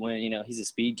 Marquise Goodwin, you know, he's a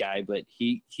speed guy, but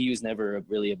he was never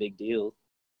really a big deal.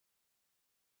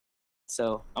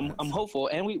 So I'm hopeful.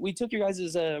 And we took your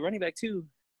guys' running back too.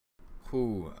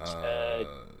 Who?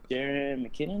 Jerick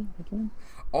McKinnon?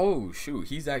 Oh shoot,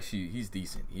 he's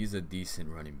decent. He's a decent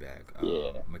running back.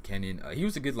 Yeah. McKinnon, he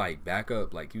was a good like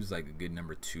backup. Like he was like a good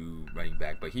number 2 running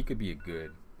back, but he could be a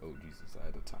good. Oh Jesus, I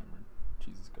had a timer.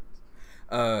 Jesus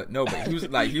Christ. No, but he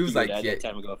was like yeah.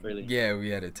 Time go early. Yeah, we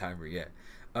had a timer. Yeah.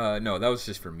 No, that was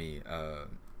just for me.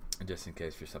 Just in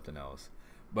case for something else.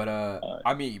 But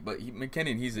I mean,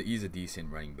 McKinnon, he's a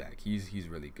decent running back. He's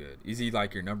really good. Is he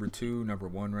like your number 2, number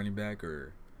 1 running back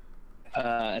or?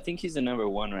 I think he's the number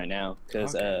 1 right now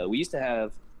because we used to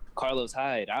have Carlos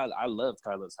Hyde. I loved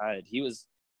Carlos Hyde. He was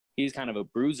kind of a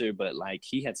bruiser, but like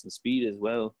he had some speed as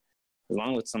well,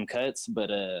 along with some cuts. But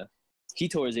he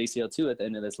tore his ACL too at the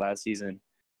end of this last season.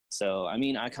 So I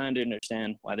mean, I kind of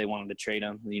understand why they wanted to trade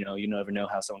him. You know, you never know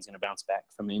how someone's going to bounce back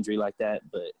from an injury like that.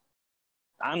 But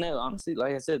I don't know. Honestly,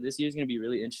 like I said, this year's going to be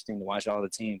really interesting to watch all the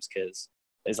teams because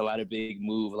there's a lot of a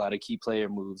lot of key player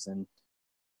moves and.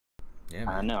 Yeah,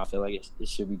 man. I know. I feel like it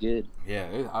should be good. Yeah,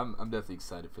 I'm definitely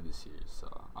excited for this year. So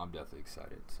I'm definitely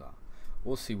excited. So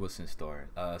we'll see what's in store.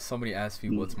 Somebody asked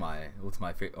me what's my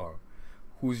favorite or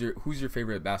who's your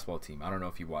favorite basketball team. I don't know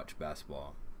if you watch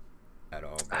basketball at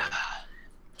all. But...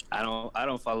 I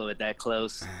don't follow it that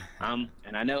close. And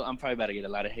I know I'm probably about to get a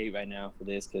lot of hate right now for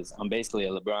this because I'm basically a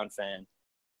LeBron fan.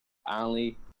 I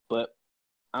only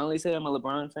say I'm a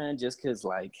LeBron fan just because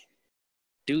like,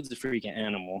 dude's a freaking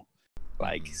animal.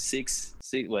 Like 6'8",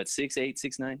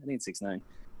 6'9"? I think 6'9".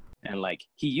 And like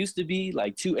he used to be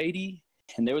like 280,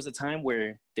 and there was a time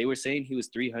where they were saying he was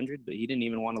 300, but he didn't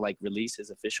even want to like release his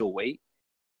official weight.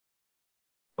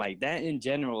 Like that in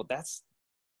general, that's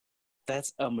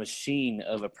a machine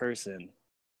of a person.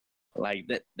 Like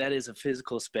that is a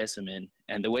physical specimen.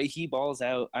 And the way he balls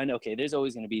out, I know there's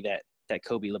always going to be that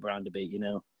Kobe LeBron debate, you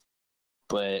know.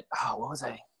 But what was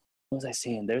I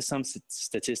saying? There's some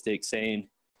statistic saying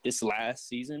this last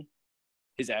season,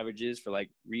 his averages for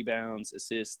like rebounds,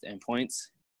 assists, and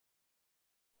points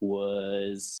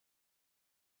was,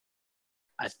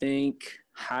 I think,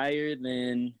 higher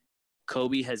than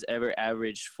Kobe has ever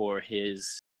averaged for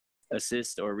his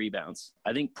assists or rebounds.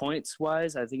 I think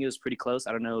points-wise, I think it was pretty close.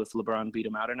 I don't know if LeBron beat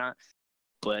him out or not,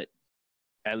 but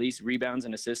at least rebounds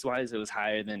and assists-wise, it was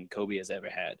higher than Kobe has ever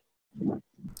had.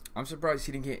 I'm surprised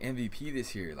he didn't get MVP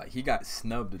this year. Like, he got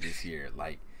snubbed this year.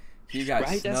 Like, he got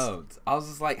snubbed. I was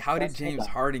just like, how did James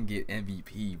Harden get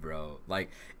MVP, bro? Like,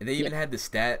 and they even had the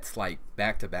stats, like,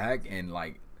 back-to-back, and,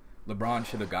 like, LeBron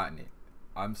should have gotten it.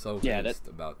 I'm so pissed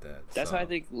about that. That's why I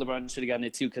think LeBron should have gotten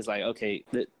it, too, because, like,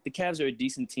 the Cavs are a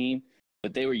decent team,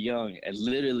 but they were young. And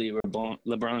literally,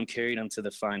 LeBron carried them to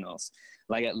the finals.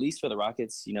 Like, at least for the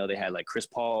Rockets, you know, they had like Chris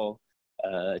Paul,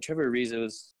 Trevor Ariza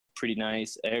was pretty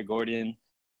nice, Eric Gordon,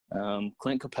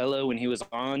 Clint Capella. When he was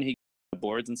on, he got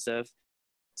boards and stuff.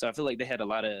 So I feel like they had a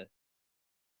lot of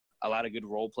good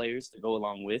role players to go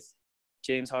along with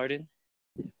James Harden.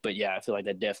 But yeah, I feel like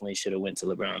that definitely should have went to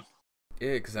LeBron.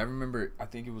 Yeah, because I remember, I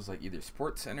think it was like either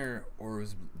Sports Center or it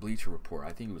was Bleacher Report.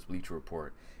 I think it was Bleacher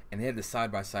Report, and they had the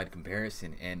side-by-side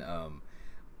comparison, and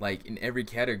like in every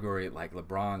category, like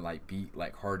LeBron like beat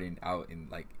like Harden out in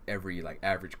like every like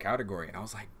average category, and I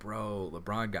was like, bro,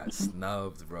 LeBron got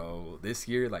snubbed, bro. This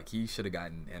year, like he should have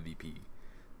gotten MVP.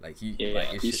 Like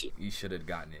he should have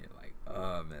gotten it. Like,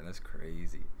 oh man, that's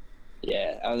crazy.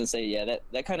 Yeah, I was gonna say, yeah,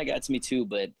 that kind of got to me too.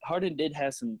 But Harden did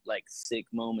have some like sick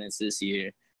moments this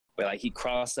year, where like he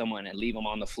crossed someone and leave him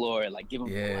on the floor, like give him.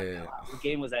 Yeah. What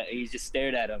game was that? He just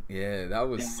stared at him. Yeah, that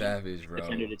was savage, bro.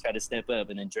 Defender to try to step up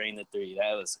and then drain the three.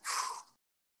 That was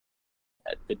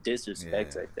the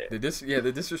disrespect right there.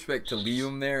 The disrespect to leave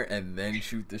him there and then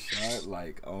shoot the shot.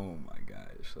 Like, oh my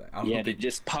gosh. Like, I don't think...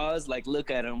 just pause, like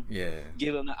look at him. Yeah.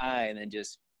 Give him the eye and then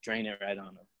just drain it right on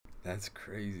him. That's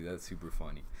crazy. That's super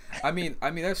funny. I mean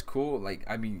that's cool. Like,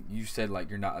 I mean, you said like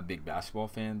you're not a big basketball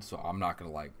fan, so I'm not gonna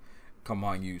like come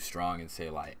on you strong and say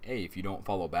like, hey, if you don't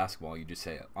follow basketball, you just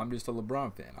say I'm just a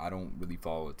LeBron fan. I don't really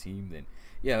follow a team. Then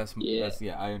that's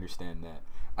I understand that.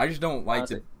 I just don't like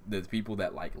the people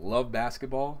that like love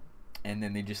basketball and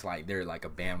then they just like they're like a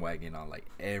bandwagon on like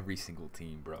every single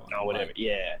team, bro. No, whatever. Like,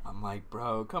 yeah. I'm like,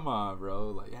 bro, come on, bro.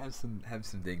 Like have some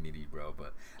dignity, bro.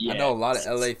 But I know a lot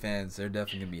of LA fans, they're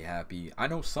definitely gonna be happy. I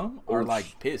know some are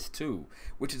like pissed too,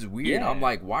 which is weird. Yeah. I'm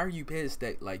like, why are you pissed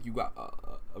that like you got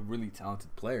a really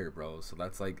talented player, bro? So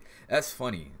that's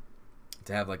funny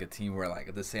to have like a team where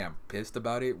like let's say I'm pissed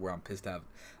about it, where I'm pissed to have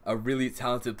a really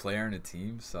talented player in a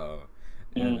team. So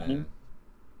yeah, man,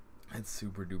 it's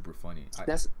super duper funny.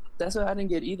 That's what I didn't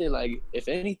get either. Like, if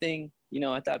anything, you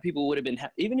know, I thought people would have been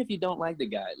even if you don't like the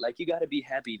guy, like you got to be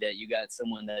happy that you got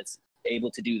someone that's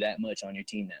able to do that much on your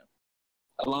team now,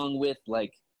 along with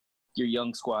like your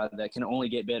young squad that can only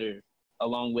get better,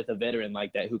 along with a veteran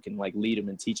like that who can like lead them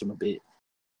and teach them a bit.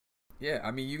 Yeah,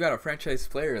 I mean, you got a franchise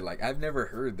player. Like, I've never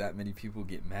heard that many people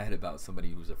get mad about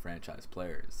somebody who's a franchise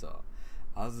player. So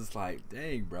I was just like,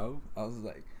 dang, bro. I was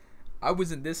like, I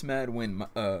wasn't this mad when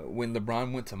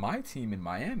LeBron went to my team in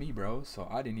Miami, bro. So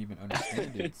I didn't even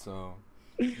understand it. So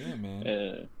yeah,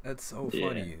 man, that's so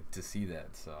funny to see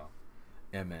that. So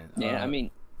yeah, man. Yeah, I mean,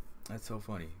 that's so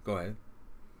funny. Go ahead.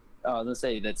 I was gonna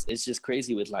say it's just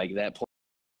crazy with like that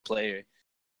player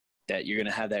that you're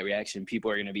gonna have that reaction. People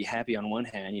are gonna be happy on one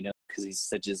hand, you know, because he's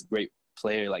such a great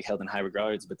player, like held in high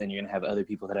regards. But then you're gonna have other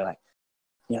people that are like,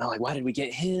 you know, like why did we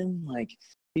get him? Like,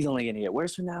 he's only going to get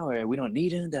worse from now, or we don't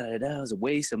need him, It was a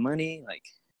waste of money. Like,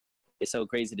 it's so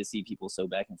crazy to see people so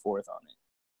back and forth on it.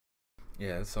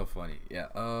 Yeah, it's so funny. Yeah,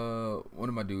 one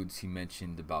of my dudes, he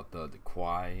mentioned about the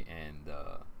Kawhi and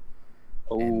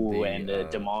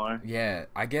DeMar. Yeah,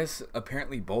 I guess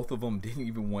apparently both of them didn't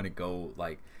even want to go,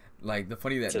 like the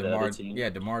funny that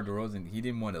DeMar DeRozan, he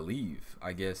didn't want to leave.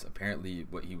 I guess apparently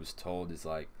what he was told is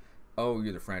like, oh,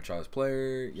 you're the franchise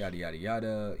player, yada, yada,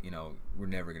 yada, you know, we're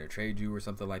never going to trade you or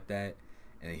something like that.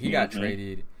 And then he got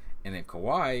traded. And then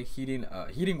Kawhi, he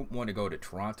didn't want to go to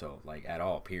Toronto, like, at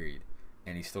all, period.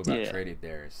 And he still got traded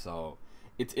there. So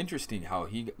it's interesting how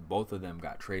both of them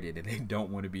got traded and they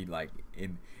don't want to be, like,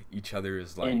 in each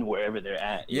other's, like... in wherever they're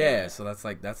at. Yeah, so that's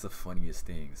the funniest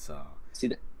thing, so... See,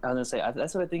 I was going to say,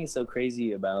 that's what I think is so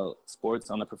crazy about sports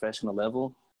on a professional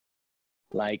level.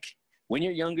 Like... when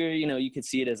you're younger, you know, you could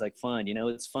see it as like fun. You know,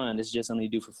 it's fun. It's just something you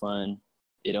do for fun.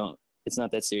 It's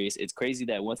not that serious. It's crazy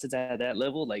that once it's at that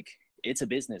level, like it's a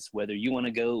business. Whether you want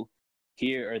to go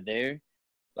here or there,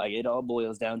 like it all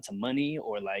boils down to money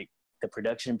or like the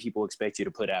production people expect you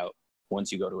to put out once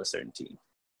you go to a certain team.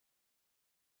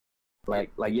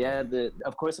 Like yeah,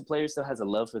 of course the player still has a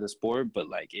love for the sport, but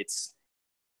like it's,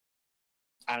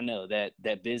 I don't know,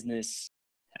 that business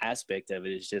aspect of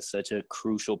it is just such a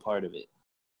crucial part of it.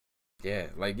 Yeah,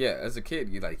 like as a kid,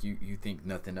 you think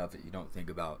nothing of it. You don't think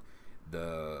about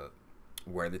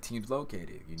where the team's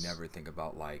located. You never think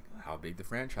about like how big the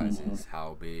franchise is,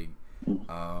 how big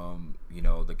you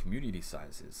know, the community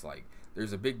size is. Like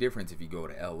there's a big difference if you go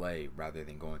to LA rather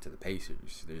than going to the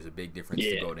Pacers. There's a big difference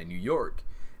to go to New York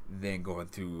than going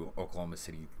to Oklahoma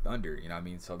City Thunder, you know what I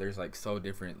mean? So there's like so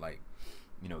different like,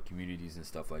 you know, communities and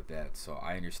stuff like that. So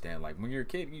I understand, like when you're a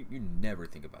kid, you never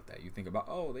think about that. You think about,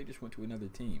 oh, they just went to another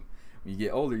team. When you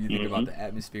get older, you think about the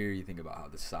atmosphere, you think about how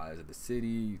the size of the city,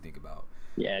 you think about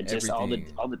just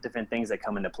everything. all the different things that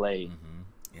come into play.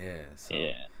 Yeah, so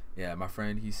Yeah, my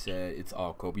friend, he said it's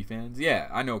all Kobe fans. Yeah,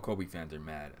 I know Kobe fans are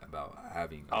mad about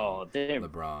having Oh,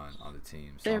 LeBron on the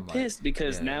team. So they're I'm like, pissed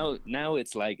because yeah, now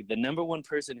it's like the number one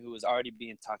person who was already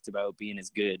being talked about being as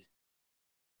good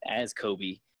as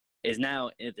Kobe is now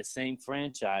at the same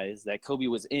franchise that Kobe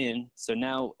was in. So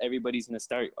now everybody's gonna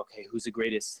start, okay, who's the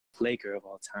greatest Laker of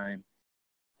all time?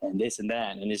 And this and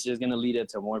that. And it's just gonna lead up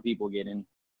to more people getting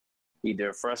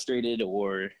either frustrated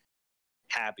or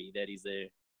happy that he's there.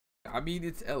 I mean,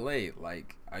 it's LA.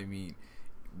 Like, I mean,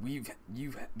 we've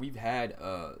had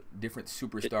different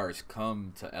superstars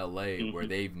come to LA where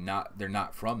they're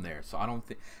not from there. So I don't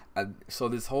think so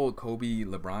this whole Kobe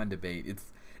LeBron debate,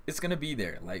 it's gonna be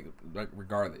there, like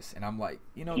regardless. And I'm like,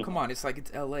 come on, it's like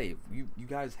it's LA. You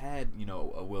guys had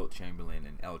a Wilt Chamberlain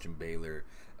and Elgin Baylor,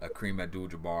 Kareem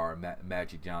Abdul-Jabbar,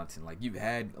 Magic Johnson. Like you've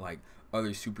had like other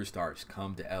superstars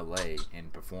come to LA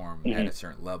and perform at a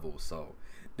certain level. So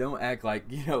don't act like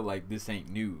like this ain't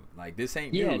new. Like this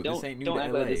ain't new. This ain't new don't to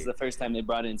act LA. like this is the first time they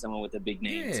brought in someone with a big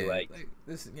name to like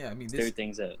this. Yeah, I mean stir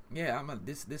things up. Yeah,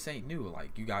 this ain't new.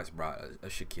 Like you guys brought a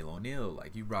Shaquille O'Neal.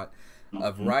 Like you brought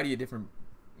a variety of different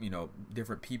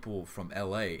different people from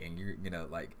LA, and you're gonna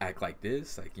like act like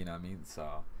this. Like what I mean.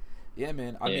 So yeah,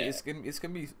 man. I mean it's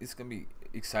gonna be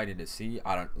exciting to see.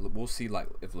 We'll see like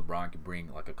if LeBron can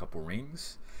bring like a couple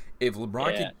rings. If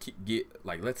LeBron can get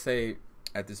like, let's say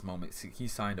at this moment he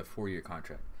signed a 4-year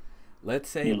contract. Let's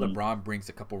say LeBron brings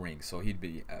a couple rings, so he'd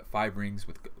be at 5 rings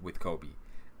with Kobe.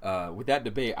 With that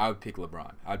debate, I would pick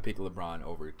LeBron. I'd pick LeBron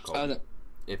over Kobe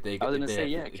if they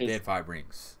had 5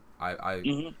 rings.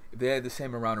 If they had the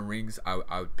same amount of rings, I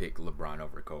would pick LeBron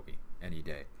over Kobe any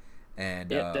day.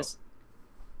 And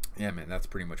yeah, man, that's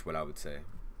pretty much what I would say.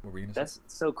 What were you gonna say? That's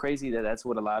so crazy that's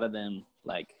what a lot of them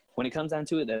like. When it comes down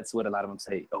to it, that's what a lot of them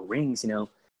say. Oh, rings,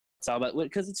 it's all about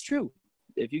because it's true.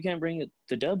 If you can't bring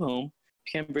the dub home,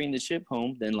 you can't bring the chip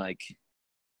home, then like,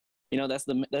 that's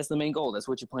the main goal. That's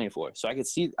what you're playing for. So I could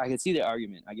see the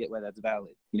argument. I get why that's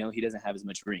valid. He doesn't have as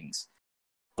much rings,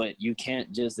 but you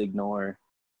can't just ignore,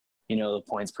 the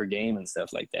points per game and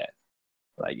stuff like that.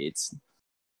 Like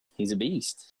he's a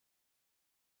beast.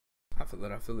 I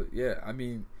feel it. Yeah, I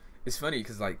mean, it's funny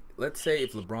because like, let's say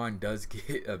if LeBron does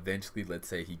get eventually, let's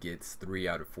say he gets 3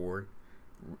 out of 4.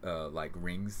 Like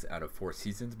rings out of 4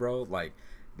 seasons, bro. Like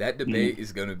that debate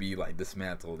is gonna be like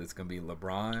dismantled. It's gonna be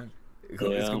LeBron. It's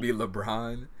gonna be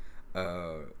LeBron,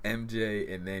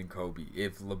 MJ, and then Kobe.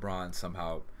 If LeBron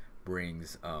somehow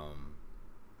brings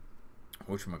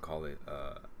whatchamacallit,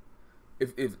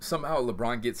 if somehow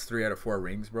LeBron gets 3 out of 4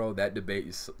 rings, bro, that debate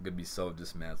is gonna be so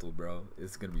dismantled, bro.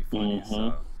 It's gonna be funny.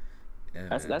 So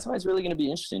yeah, that's why it's really gonna be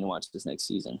interesting to watch this next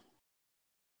season.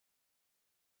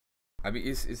 I mean,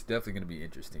 it's definitely going to be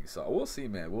interesting. So we'll see,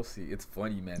 man. We'll see. It's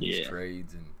funny, man. These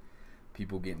trades and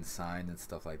people getting signed and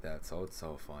stuff like that. So it's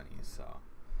so funny. So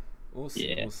we'll see.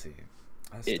 Yeah. We'll see.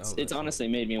 It's honestly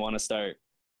made me want to start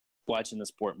watching the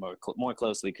sport more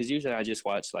closely because usually I just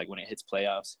watch like when it hits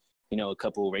playoffs. A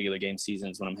couple regular game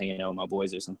seasons when I'm hanging out with my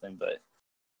boys or something. But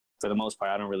for the most part,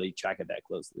 I don't really track it that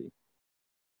closely.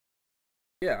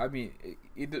 Yeah, I mean,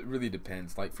 it really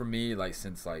depends. Like for me, like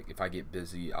since like if I get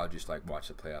busy, I'll just like watch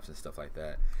the playoffs and stuff like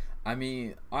that. I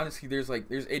mean, honestly, there's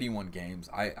 81 games.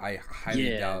 I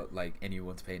highly doubt like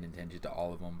anyone's paying attention to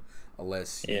all of them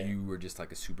unless you were just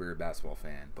like a super basketball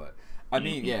fan. But I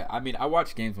mean, I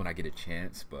watch games when I get a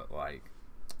chance, but like,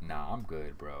 nah, I'm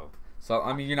good, bro. So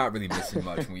I mean, you're not really missing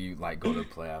much when you like go to the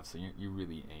playoffs. So you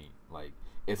really ain't like.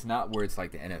 It's not where it's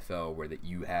like the NFL where that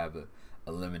you have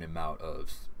a limited amount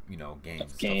of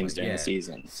games during the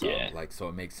season. So so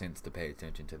it makes sense to pay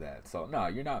attention to that. So no,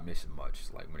 you're not missing much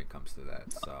like when it comes to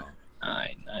that. So all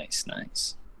right, nice.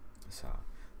 So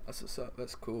that's what's up.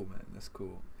 That's cool, man. That's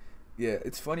cool. Yeah,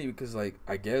 it's funny because like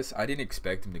I guess I didn't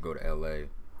expect him to go to LA,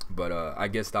 but I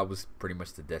guess that was pretty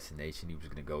much the destination he was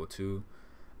gonna go to.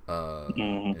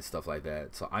 And stuff like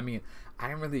that. So I mean, I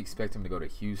didn't really expect him to go to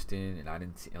Houston, and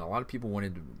and a lot of people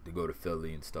wanted to go to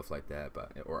Philly and stuff like that,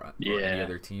 but or any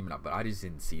other team, but I just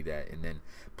didn't see that. And then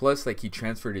plus, like he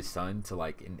transferred his son to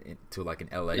like to like an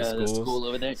LA school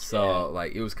over there. So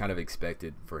like it was kind of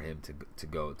expected for him to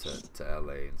go to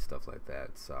LA and stuff like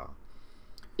that. So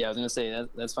yeah, I was gonna say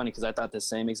that's funny because I thought the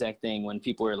same exact thing when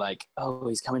people were like, "Oh,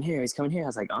 he's coming here." I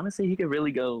was like, honestly, he could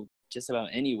really go just about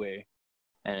anywhere.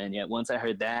 And yet once I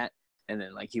heard that, and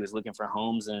then like he was looking for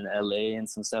homes in LA and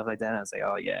some stuff like that, I was like,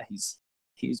 oh yeah, he's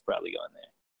probably going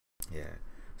there. Yeah.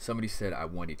 Somebody said I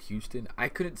wanted Houston. I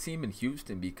couldn't see him in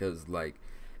Houston because like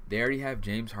they already have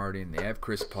James Harden, they have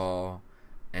Chris Paul,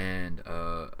 and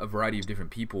a variety of different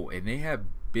people, and they have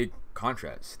big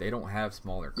contracts. They don't have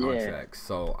smaller contracts,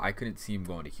 so I couldn't see him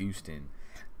going to Houston.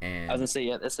 And I was gonna say,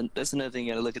 yeah, that's another thing.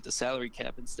 You gotta look at the salary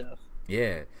cap and stuff.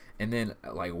 yeah, and then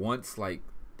like once like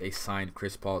they signed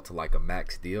Chris Paul to like a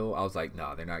max deal, I was like,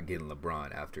 nah, they're not getting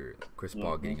LeBron after Chris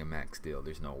Paul getting a max deal.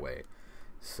 There's no way.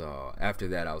 So after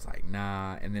that, I was like,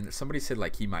 nah. And then somebody said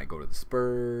like he might go to the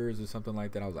Spurs or something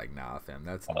like that. I was like, nah, fam,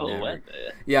 that's never. What?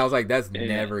 Yeah, I was like, that's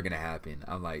never gonna happen.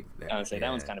 I'm like, I would say that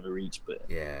one's kind of a reach, but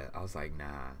yeah, I was like,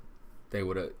 nah. They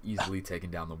would have easily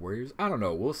taken down the Warriors. I don't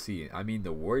know. We'll see. I mean,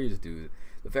 the Warriors, dude.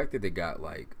 The fact that they got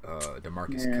like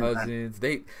DeMarcus Cousins,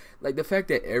 they like the fact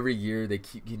that every year they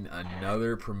keep getting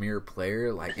another premier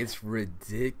player, like it's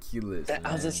ridiculous.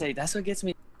 I was gonna say that's what gets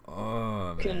me.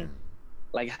 Oh man.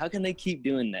 Like, how can they keep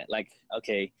doing that? Like,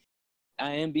 okay,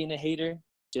 I am being a hater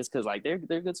just because like they're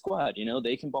a good squad, you know,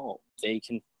 they can ball, they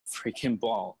can freaking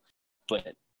ball,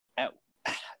 but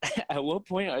at what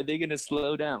point are they gonna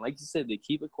slow down? Like you said, they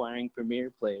keep acquiring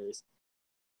premier players.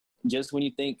 Just when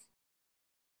you think,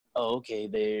 oh, okay,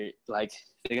 they're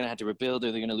gonna have to rebuild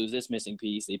or they're gonna lose this missing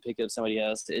piece, they pick up somebody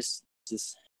else. It's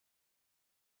just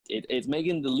it's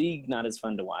making the league not as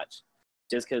fun to watch.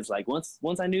 Just because like once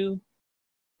I knew,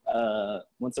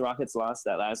 once the Rockets lost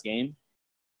that last game,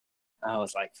 I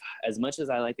was like, as much as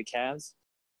I like the Cavs,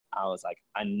 I was like,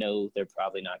 I know they're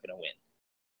probably not gonna win.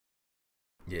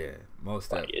 Yeah,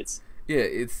 most like of it's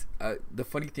the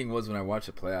funny thing was when I watched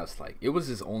the playoffs, like it was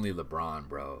just only LeBron,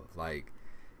 bro. Like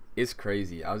it's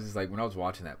crazy. I was just like, when I was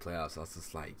watching that playoffs, I was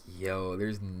just like, yo,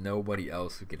 there's nobody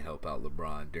else who can help out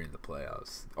LeBron during the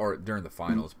playoffs or during the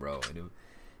finals, bro. And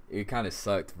it kind of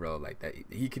sucked, bro. Like that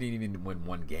he couldn't even win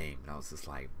one game, and I was just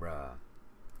like, bruh,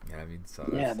 you know what I mean? So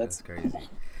that's crazy.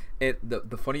 And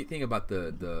the funny thing about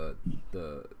the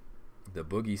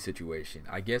Boogie situation,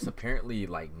 I guess apparently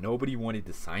like nobody wanted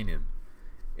to sign him,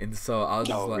 and so I was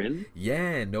just like, really?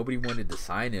 yeah, nobody wanted to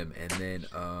sign him, and then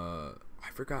I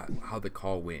forgot how the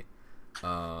call went.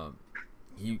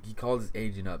 He called his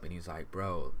agent up and he's like,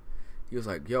 bro, he was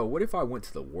like, yo, what if I went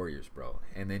to the Warriors, bro?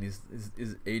 And then his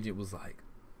agent was like,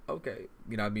 okay,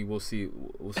 you know what I mean, we'll see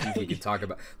if we can talk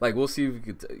about, like, we'll see if we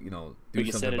could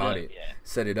do something about it,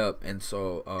 set it up. And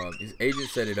so his agent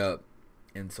set it up.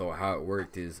 And so how it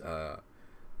worked is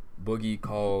Boogie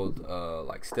called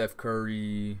like Steph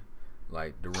Curry,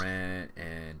 like Durant,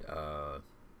 and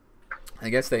I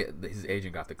guess his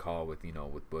agent got the call with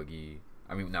with Boogie.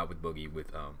 I mean, not with Boogie, with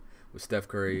Steph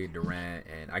Curry, Durant,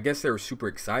 and I guess they were super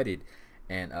excited.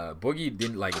 And Boogie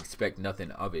didn't like expect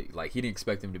nothing of it. Like he didn't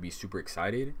expect him to be super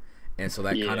excited, and so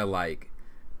that kind of like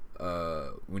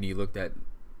when he looked at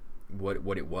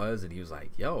what it was, and he was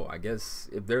like, yo, I guess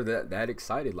if they're that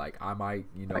excited, like I might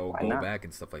go back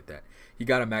and stuff like that. He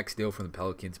got a max deal from the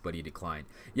Pelicans, but he declined.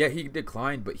 Yeah, he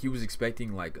declined, but he was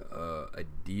expecting like a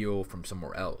deal from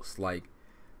somewhere else. Like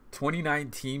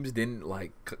 29 teams didn't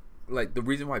like the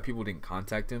reason why people didn't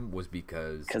contact him was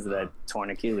because of that torn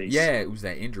Achilles. Yeah, it was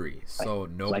that injury. So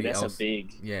nobody that's else. A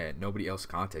big. Yeah, nobody else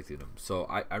contacted him. So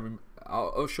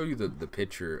I'll show you the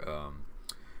picture,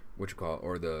 what you call it,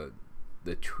 or the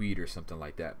tweet or something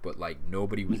like that. But like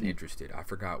nobody was interested. I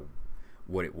forgot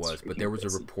what it was, but there was a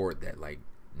report that like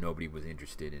nobody was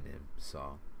interested in him.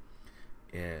 So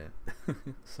yeah,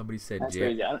 somebody said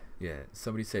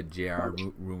somebody said JR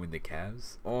ruined the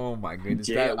Cavs. Oh my goodness,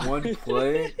 that one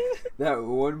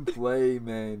play,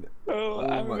 man.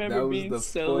 I remember being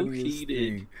so heated.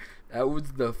 Thing. That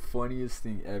was the funniest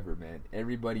thing ever, man.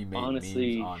 Everybody made memes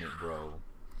on it, bro.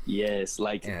 Yes,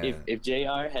 like if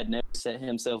JR had never set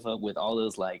himself up with all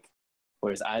those like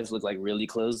where his eyes look like really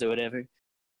closed or whatever,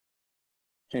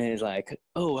 and he's like,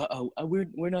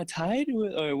 we're not tied,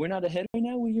 or we're not ahead right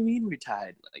now. What do you mean we're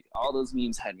tied? Like all those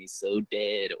memes had me so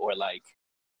dead. Or like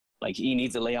he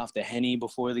needs to lay off the Henny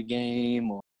before the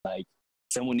game, or like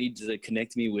someone needs to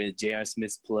connect me with J.R.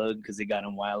 Smith's plug because they got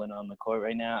him wilding on the court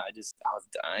right now. I was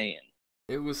dying.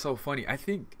 It was so funny. I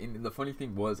think, and the funny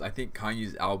thing was, I think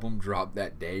Kanye's album dropped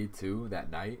that day too, that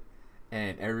night,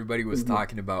 and everybody was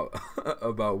talking about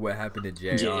what happened to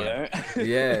JR.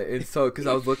 Yeah, and so because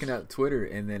I was looking at Twitter,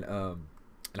 and then and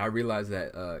I realized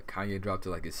that Kanye dropped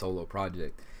like his solo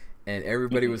project, and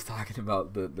everybody was talking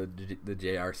about the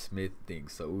J.R. Smith thing.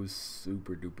 So it was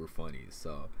super duper funny.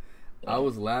 So I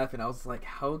was laughing. I was like,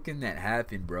 how can that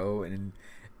happen, bro? And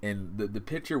the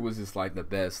picture was just like the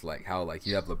best, like how like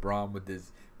you have LeBron with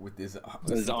his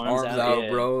arms out,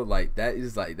 bro. Like that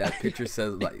is like that picture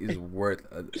says like is worth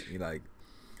like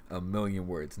a million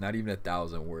words, not even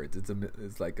 1,000 words.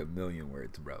 It's like a million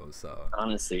words, bro. So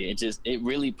honestly, it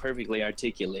really perfectly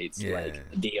articulates like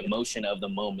the emotion of the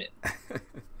moment.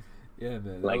 Yeah,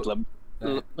 man. Like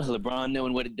LeBron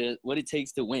knowing what it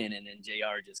takes to win, and then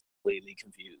JR just completely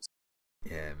confused.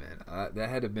 Yeah, man, that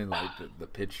had to have been like the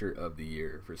picture of the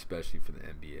year, for especially for the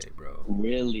NBA, bro.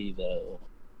 Really though.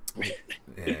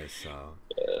 Yeah, so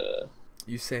uh,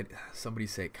 you said somebody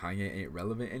said Kanye ain't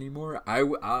relevant anymore.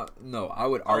 No, I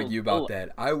would oh, argue about that.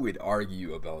 I would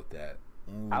argue about that.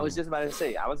 I was Ooh. just about to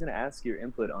say, I was gonna ask your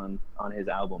input on his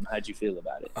album. How'd you feel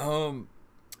about it?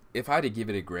 If I had to give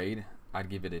it a grade, I'd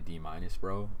give it a D minus,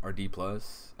 bro, or D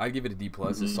plus. I'd give it a D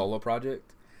plus, a Mm-hmm. solo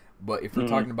project. But if we're Mm-hmm.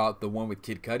 talking about the one with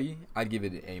Kid Cudi, I'd give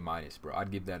it an A minus, bro.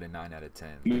 I'd give that a 9 out of 10.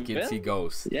 The Kids See Really?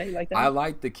 Ghosts. Yeah, you like that? I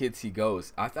like the Kids See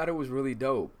Ghosts. I thought it was really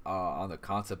dope on the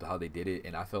concept of how they did it,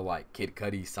 and I feel like Kid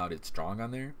Cudi sounded strong on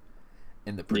there,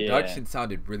 and the Yeah. production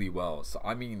sounded really well. So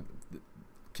I mean,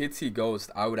 Kids See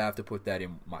Ghosts, I would have to put that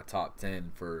in my top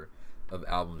 10 of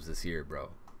albums this year, bro.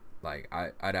 Like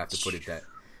I'd have to put it that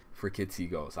for Kids See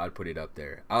Ghosts. I'd put it up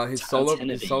there. His Top solo, 10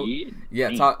 of his the solo, year? yeah,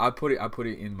 Dang. I put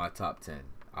it in my top 10.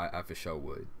 I for sure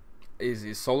would. Is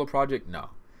his solo project? No,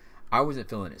 I wasn't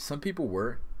feeling it. Some people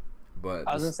were, but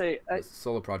I was gonna say, the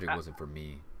solo project wasn't for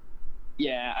me.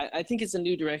 yeah, I think it's a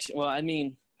new direction. Well, I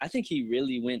mean, I think he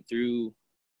really went through.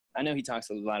 I know he talks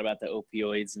a lot about the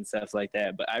opioids and stuff like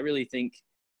that, but I really think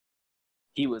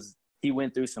he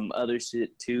went through some other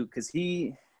shit too. Cause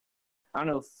I don't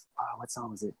know if what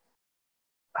song was it?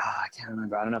 I can't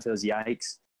remember. I don't know if it was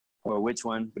Yikes or which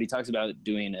one, but he talks about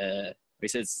doing he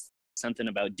says something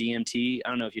about DMT. I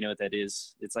don't know if you know what that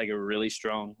is. It's like a really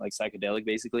strong, like psychedelic,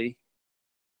 basically.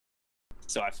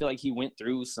 So I feel like he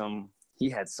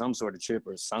had some sort of trip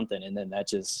or something, and then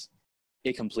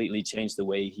it completely changed the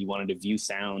way he wanted to view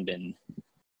sound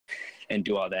and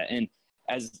do all that. And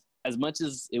as much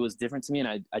as it was different to me,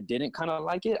 and I didn't kind of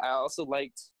like it, I also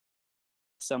liked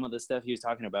some of the stuff he was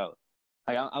talking about.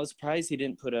 I was surprised he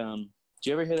didn't put Did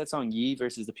you ever hear that song Ye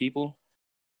versus the People?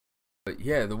 But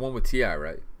yeah, the one with T.I.,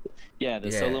 right? Yeah,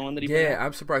 the solo one that he put Yeah, out.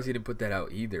 I'm surprised he didn't put that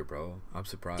out either, bro. I'm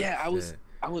surprised. Yeah, I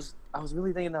was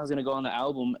really thinking that was gonna go on the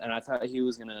album, and I thought he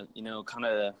was gonna, kind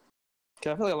of.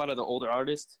 Cause I feel like a lot of the older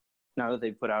artists, now that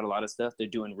they've put out a lot of stuff, they're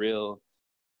doing real,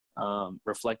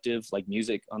 reflective like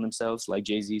music on themselves, like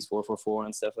Jay-Z's 444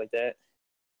 and stuff like that.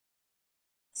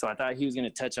 So I thought he was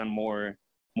gonna touch on more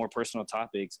personal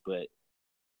topics, but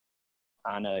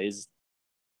I don't know,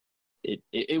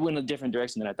 it went a different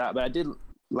direction than I thought. But I did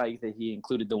like that he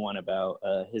included the one about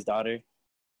his daughter,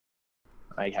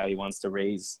 like how he wants to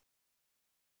raise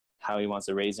her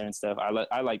and stuff.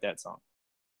 I like that song.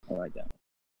 I like that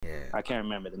one. Yeah. I can't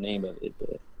remember the name of it,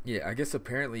 but Yeah, I guess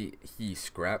apparently he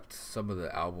scrapped some of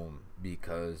the album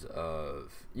because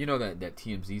of that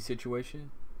TMZ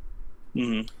situation.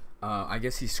 mm-hmm. I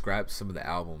guess he scrapped some of the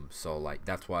album, so like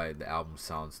that's why the album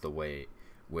sounds the way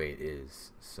it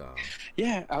is. So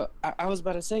Yeah, I was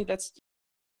about to say that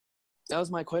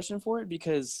was my question for it,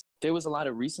 because there was a lot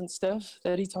of recent stuff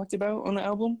that he talked about on the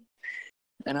album,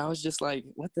 and I was just like,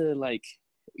 what the, like,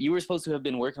 you were supposed to have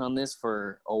been working on this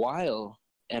for a while,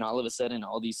 and all of a sudden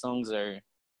all these songs are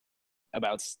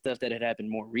about stuff that had happened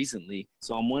more recently.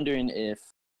 So I'm wondering if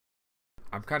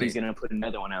I'm kind he's of gonna put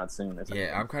another one out soon or something.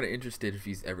 I'm kind of interested if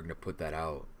he's ever gonna put that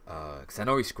out. Cause I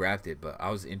know he scrapped it, but I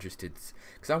was interested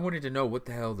because I wanted to know what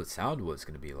the hell the sound was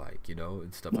gonna be like,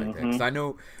 and stuff like that. Cause I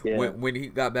know when he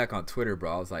got back on Twitter,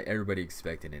 bro, I was like, everybody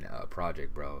expecting a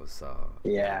project, bro. So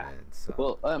Yeah. man, so.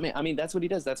 Well, I mean that's what he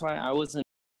does. That's why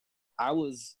I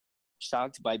was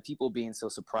shocked by people being so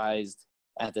surprised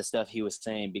at the stuff he was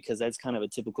saying, because that's kind of a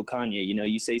typical Kanye.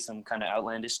 You say some kind of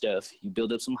outlandish stuff, you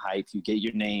build up some hype, you get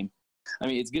your name. I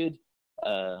mean, it's good,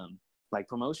 like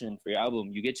promotion for your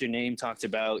album. You get your name talked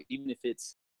about, even if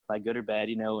it's like good or bad.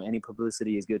 Any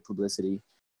publicity is good publicity.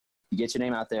 You get your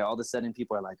name out there, all of a sudden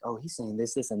people are like, oh, he's saying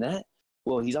this, this, and that.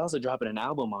 Well, he's also dropping an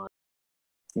album on,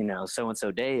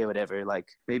 so-and-so day or whatever. Like,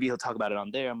 maybe he'll talk about it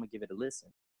on there. I'm gonna give it a listen.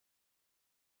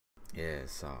 Yeah,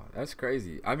 so that's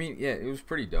crazy. I mean, yeah, it was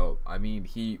pretty dope. I mean,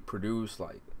 he produced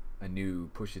like a new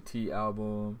Pusha T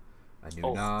album, a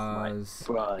new Nas,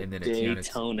 and then a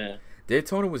Daytona.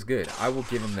 Daytona was good. I will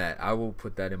give him that. I will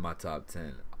put that in my top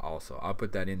 10 also. I'll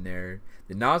put that in there.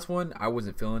 The Nas one, I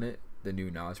wasn't feeling it. The new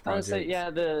Nas project. I would say, yeah,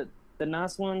 the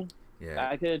Nas one,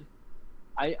 yeah.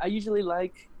 I usually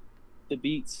like the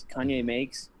beats Kanye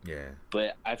makes. Yeah.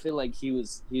 But I feel like he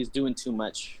was doing too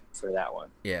much for that one.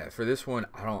 Yeah, for this one,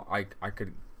 I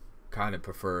could kind of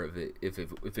prefer if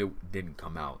it didn't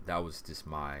come out. That was just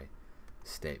my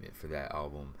statement for that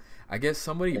album. I guess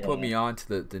somebody put me on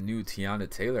to the new Tiana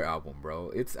Taylor album, bro.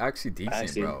 It's actually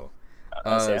decent, bro.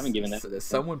 I haven't given that.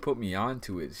 Someone put me on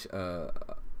to it. A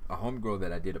homegirl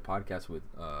that I did a podcast with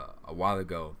a while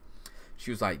ago. she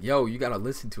was like, "Yo, you gotta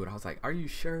listen to it." I was like, "Are you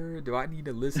sure? Do I need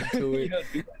to listen to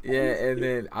it?" Yeah, and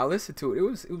then I listened to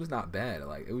it. It was not bad.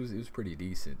 Like it was pretty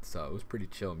decent. So it was pretty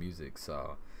chill music.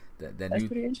 So that That's new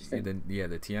pretty interesting.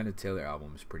 the Tiana Taylor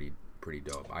album is pretty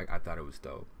dope. I thought it was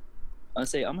dope. I'll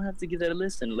say I'm gonna have to give that a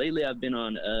listen. Lately, I've been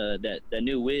on that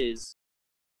new Wiz,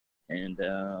 and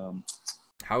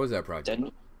How was that project?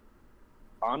 that,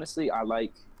 honestly, I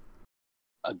like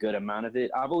a good amount of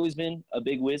it. I've always been a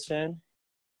big Wiz fan,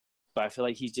 but I feel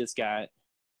like he's got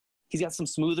some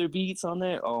smoother beats on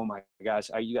there. Oh my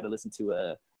gosh, you got to listen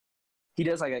to he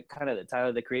does like a kind of the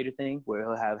Tyler the Creator thing where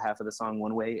he'll have half of the song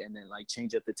one way and then like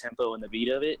change up the tempo and the beat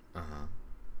of it. Uh-huh.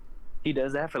 He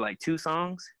does that for like 2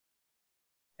 songs,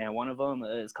 and one of them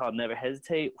is called Never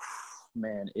Hesitate.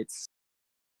 Man, it's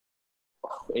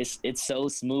so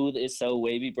smooth, it's so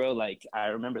wavy, bro. Like I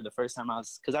remember the first time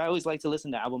because I always like to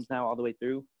listen to albums now all the way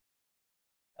through.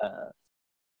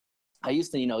 I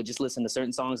used to, just listen to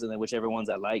certain songs, and then whichever ones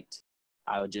I liked,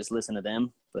 I would just listen to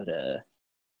them. But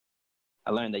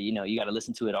I learned that you got to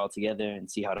listen to it all together and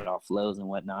see how it all flows and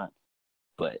whatnot.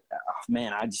 But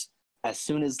man, as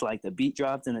soon as like the beat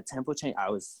dropped and the tempo changed,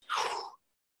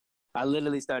 I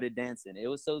literally started dancing. It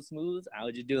was so smooth. I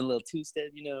was just doing a little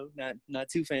 2-step, not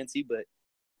too fancy, but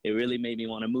it really made me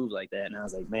want to move like that. And I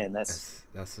was like, man, that's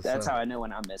how I know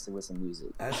when I'm messing with some music.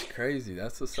 That's crazy.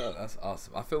 That's what's up. That's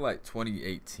awesome. I feel like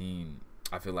 2018.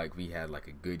 I feel like we had like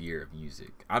a good year of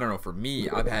music. I don't know. For me,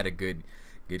 I've had a good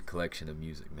collection of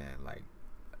music, man. Like,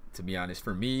 to be honest,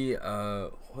 for me,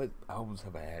 what albums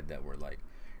have I had that were like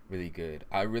really good?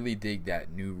 I really dig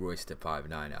that new Royce da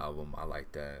 5'9" album. I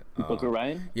like that. Booker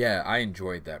Ryan? Yeah, I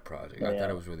enjoyed that project. I Yeah. thought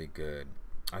it was really good.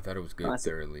 I thought it was good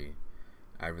Honestly. thoroughly.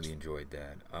 I really enjoyed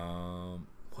that.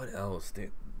 What else?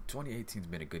 2018's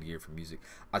been a good year for music.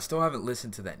 I still haven't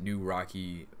listened to that new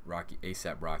Rocky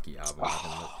ASAP Rocky album.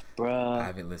 Bruh. I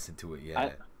haven't listened to it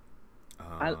yet.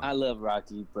 I love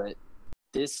Rocky, but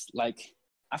this, like,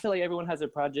 I feel like everyone has a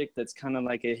project that's kind of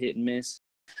like a hit and miss.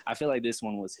 I feel like this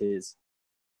one was his.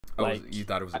 Like, you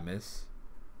thought it was a miss?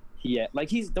 Yeah, like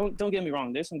don't get me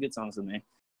wrong. There's some good songs in there,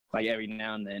 like every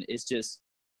now and then. It's just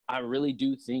I really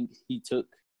do think he took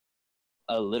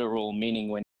a literal meaning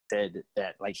when he said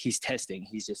that, like he's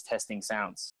just testing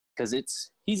sounds, because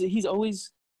he's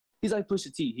like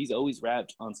Pusha T. He's always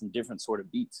rapped on some different sort of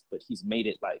beats, but he's made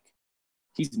it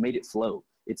flow.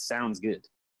 It sounds good,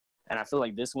 and I feel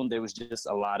like this one there was just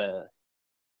a lot of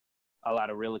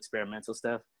real experimental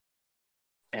stuff,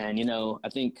 and I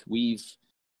think we've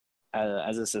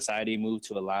as a society moved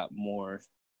to a lot more,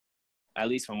 at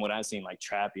least from what I've seen, like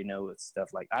trap, with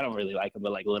stuff like, I don't really like them,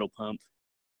 but like Little Pump,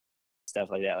 stuff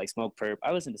like that, like Smoke Perp.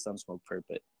 I listen to some Smoke Perp,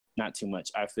 but not too much.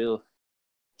 I feel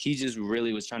he just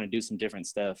really was trying to do some different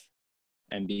stuff,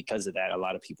 and because of that, a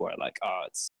lot of people are like, oh,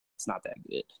 it's not that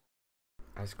good.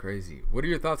 That's crazy. What are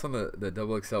your thoughts on the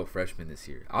Double XL freshman this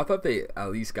year? I thought they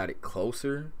at least got it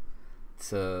closer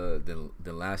to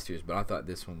the last year's, but I thought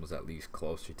this one was at least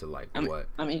closer to like what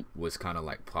was kind of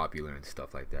like popular and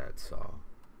stuff like that. So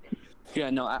yeah,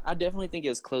 no, I definitely think it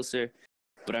was closer,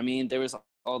 but I mean, there was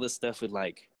all this stuff with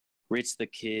like Rich the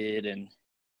Kid and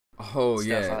stuff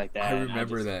like that. I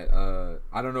remember that.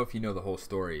 I don't know if you know the whole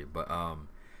story, but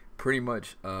pretty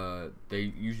much they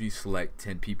usually select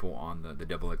 10 people on the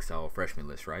Double XL freshman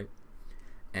list, right?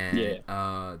 And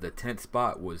the 10th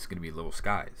spot was gonna be Little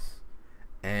Skies.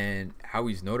 And how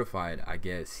he's notified, I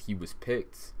guess he was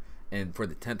picked, and for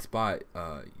the 10th spot,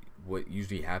 what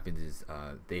usually happens is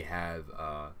they have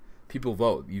people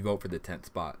vote. You vote for the 10th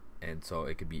spot, and so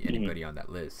it could be anybody on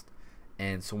that list.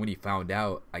 And so when he found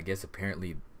out, I guess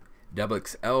apparently Double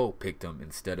XL picked him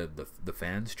instead of the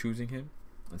fans choosing him,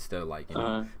 instead of like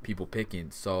people picking.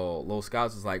 So Lil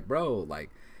Skies was like, bro, like,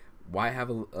 why have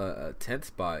a 10th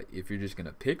spot if you're just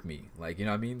gonna pick me? Like, you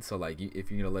know what I mean? So like,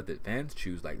 if you're gonna let the fans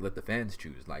choose, like, let the fans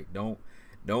choose. Like, don't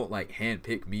like hand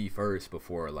pick me first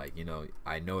before, like,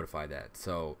 I notify that.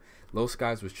 So Lil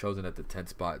Skies was chosen at the 10th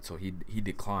spot, so he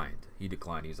declined.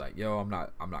 He's like, yo, I'm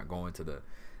not going to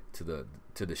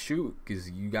the shoot because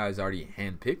you guys already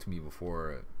hand picked me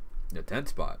before the 10th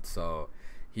spot. So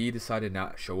he decided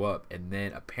not to show up, and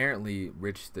then apparently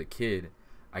Rich the Kid,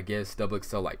 I guess Double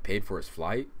XL like paid for his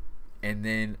flight. And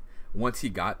then once he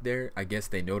got there, I guess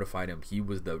they notified him he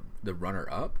was the runner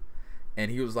up, and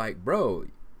he was like, "Bro,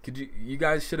 you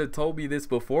guys should have told me this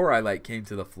before I like came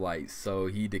to the flight." So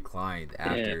he declined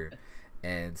after,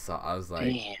 and so I was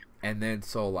like, and then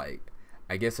so like,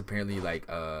 I guess apparently like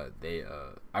I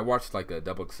watched like a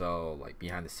Double XL like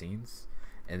behind the scenes,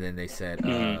 and then they said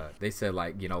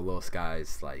like Lil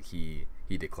Skies like he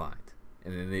declined.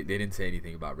 and then they didn't say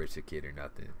anything about Rich the Kid or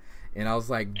nothing. And I was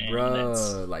like, And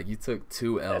bruh, like you took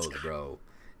 2 L's, bro.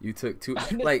 You took 2.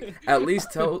 Like at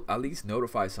least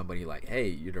notify somebody like, hey,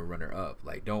 you're the runner up.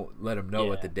 Like don't let them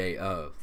know at the day of.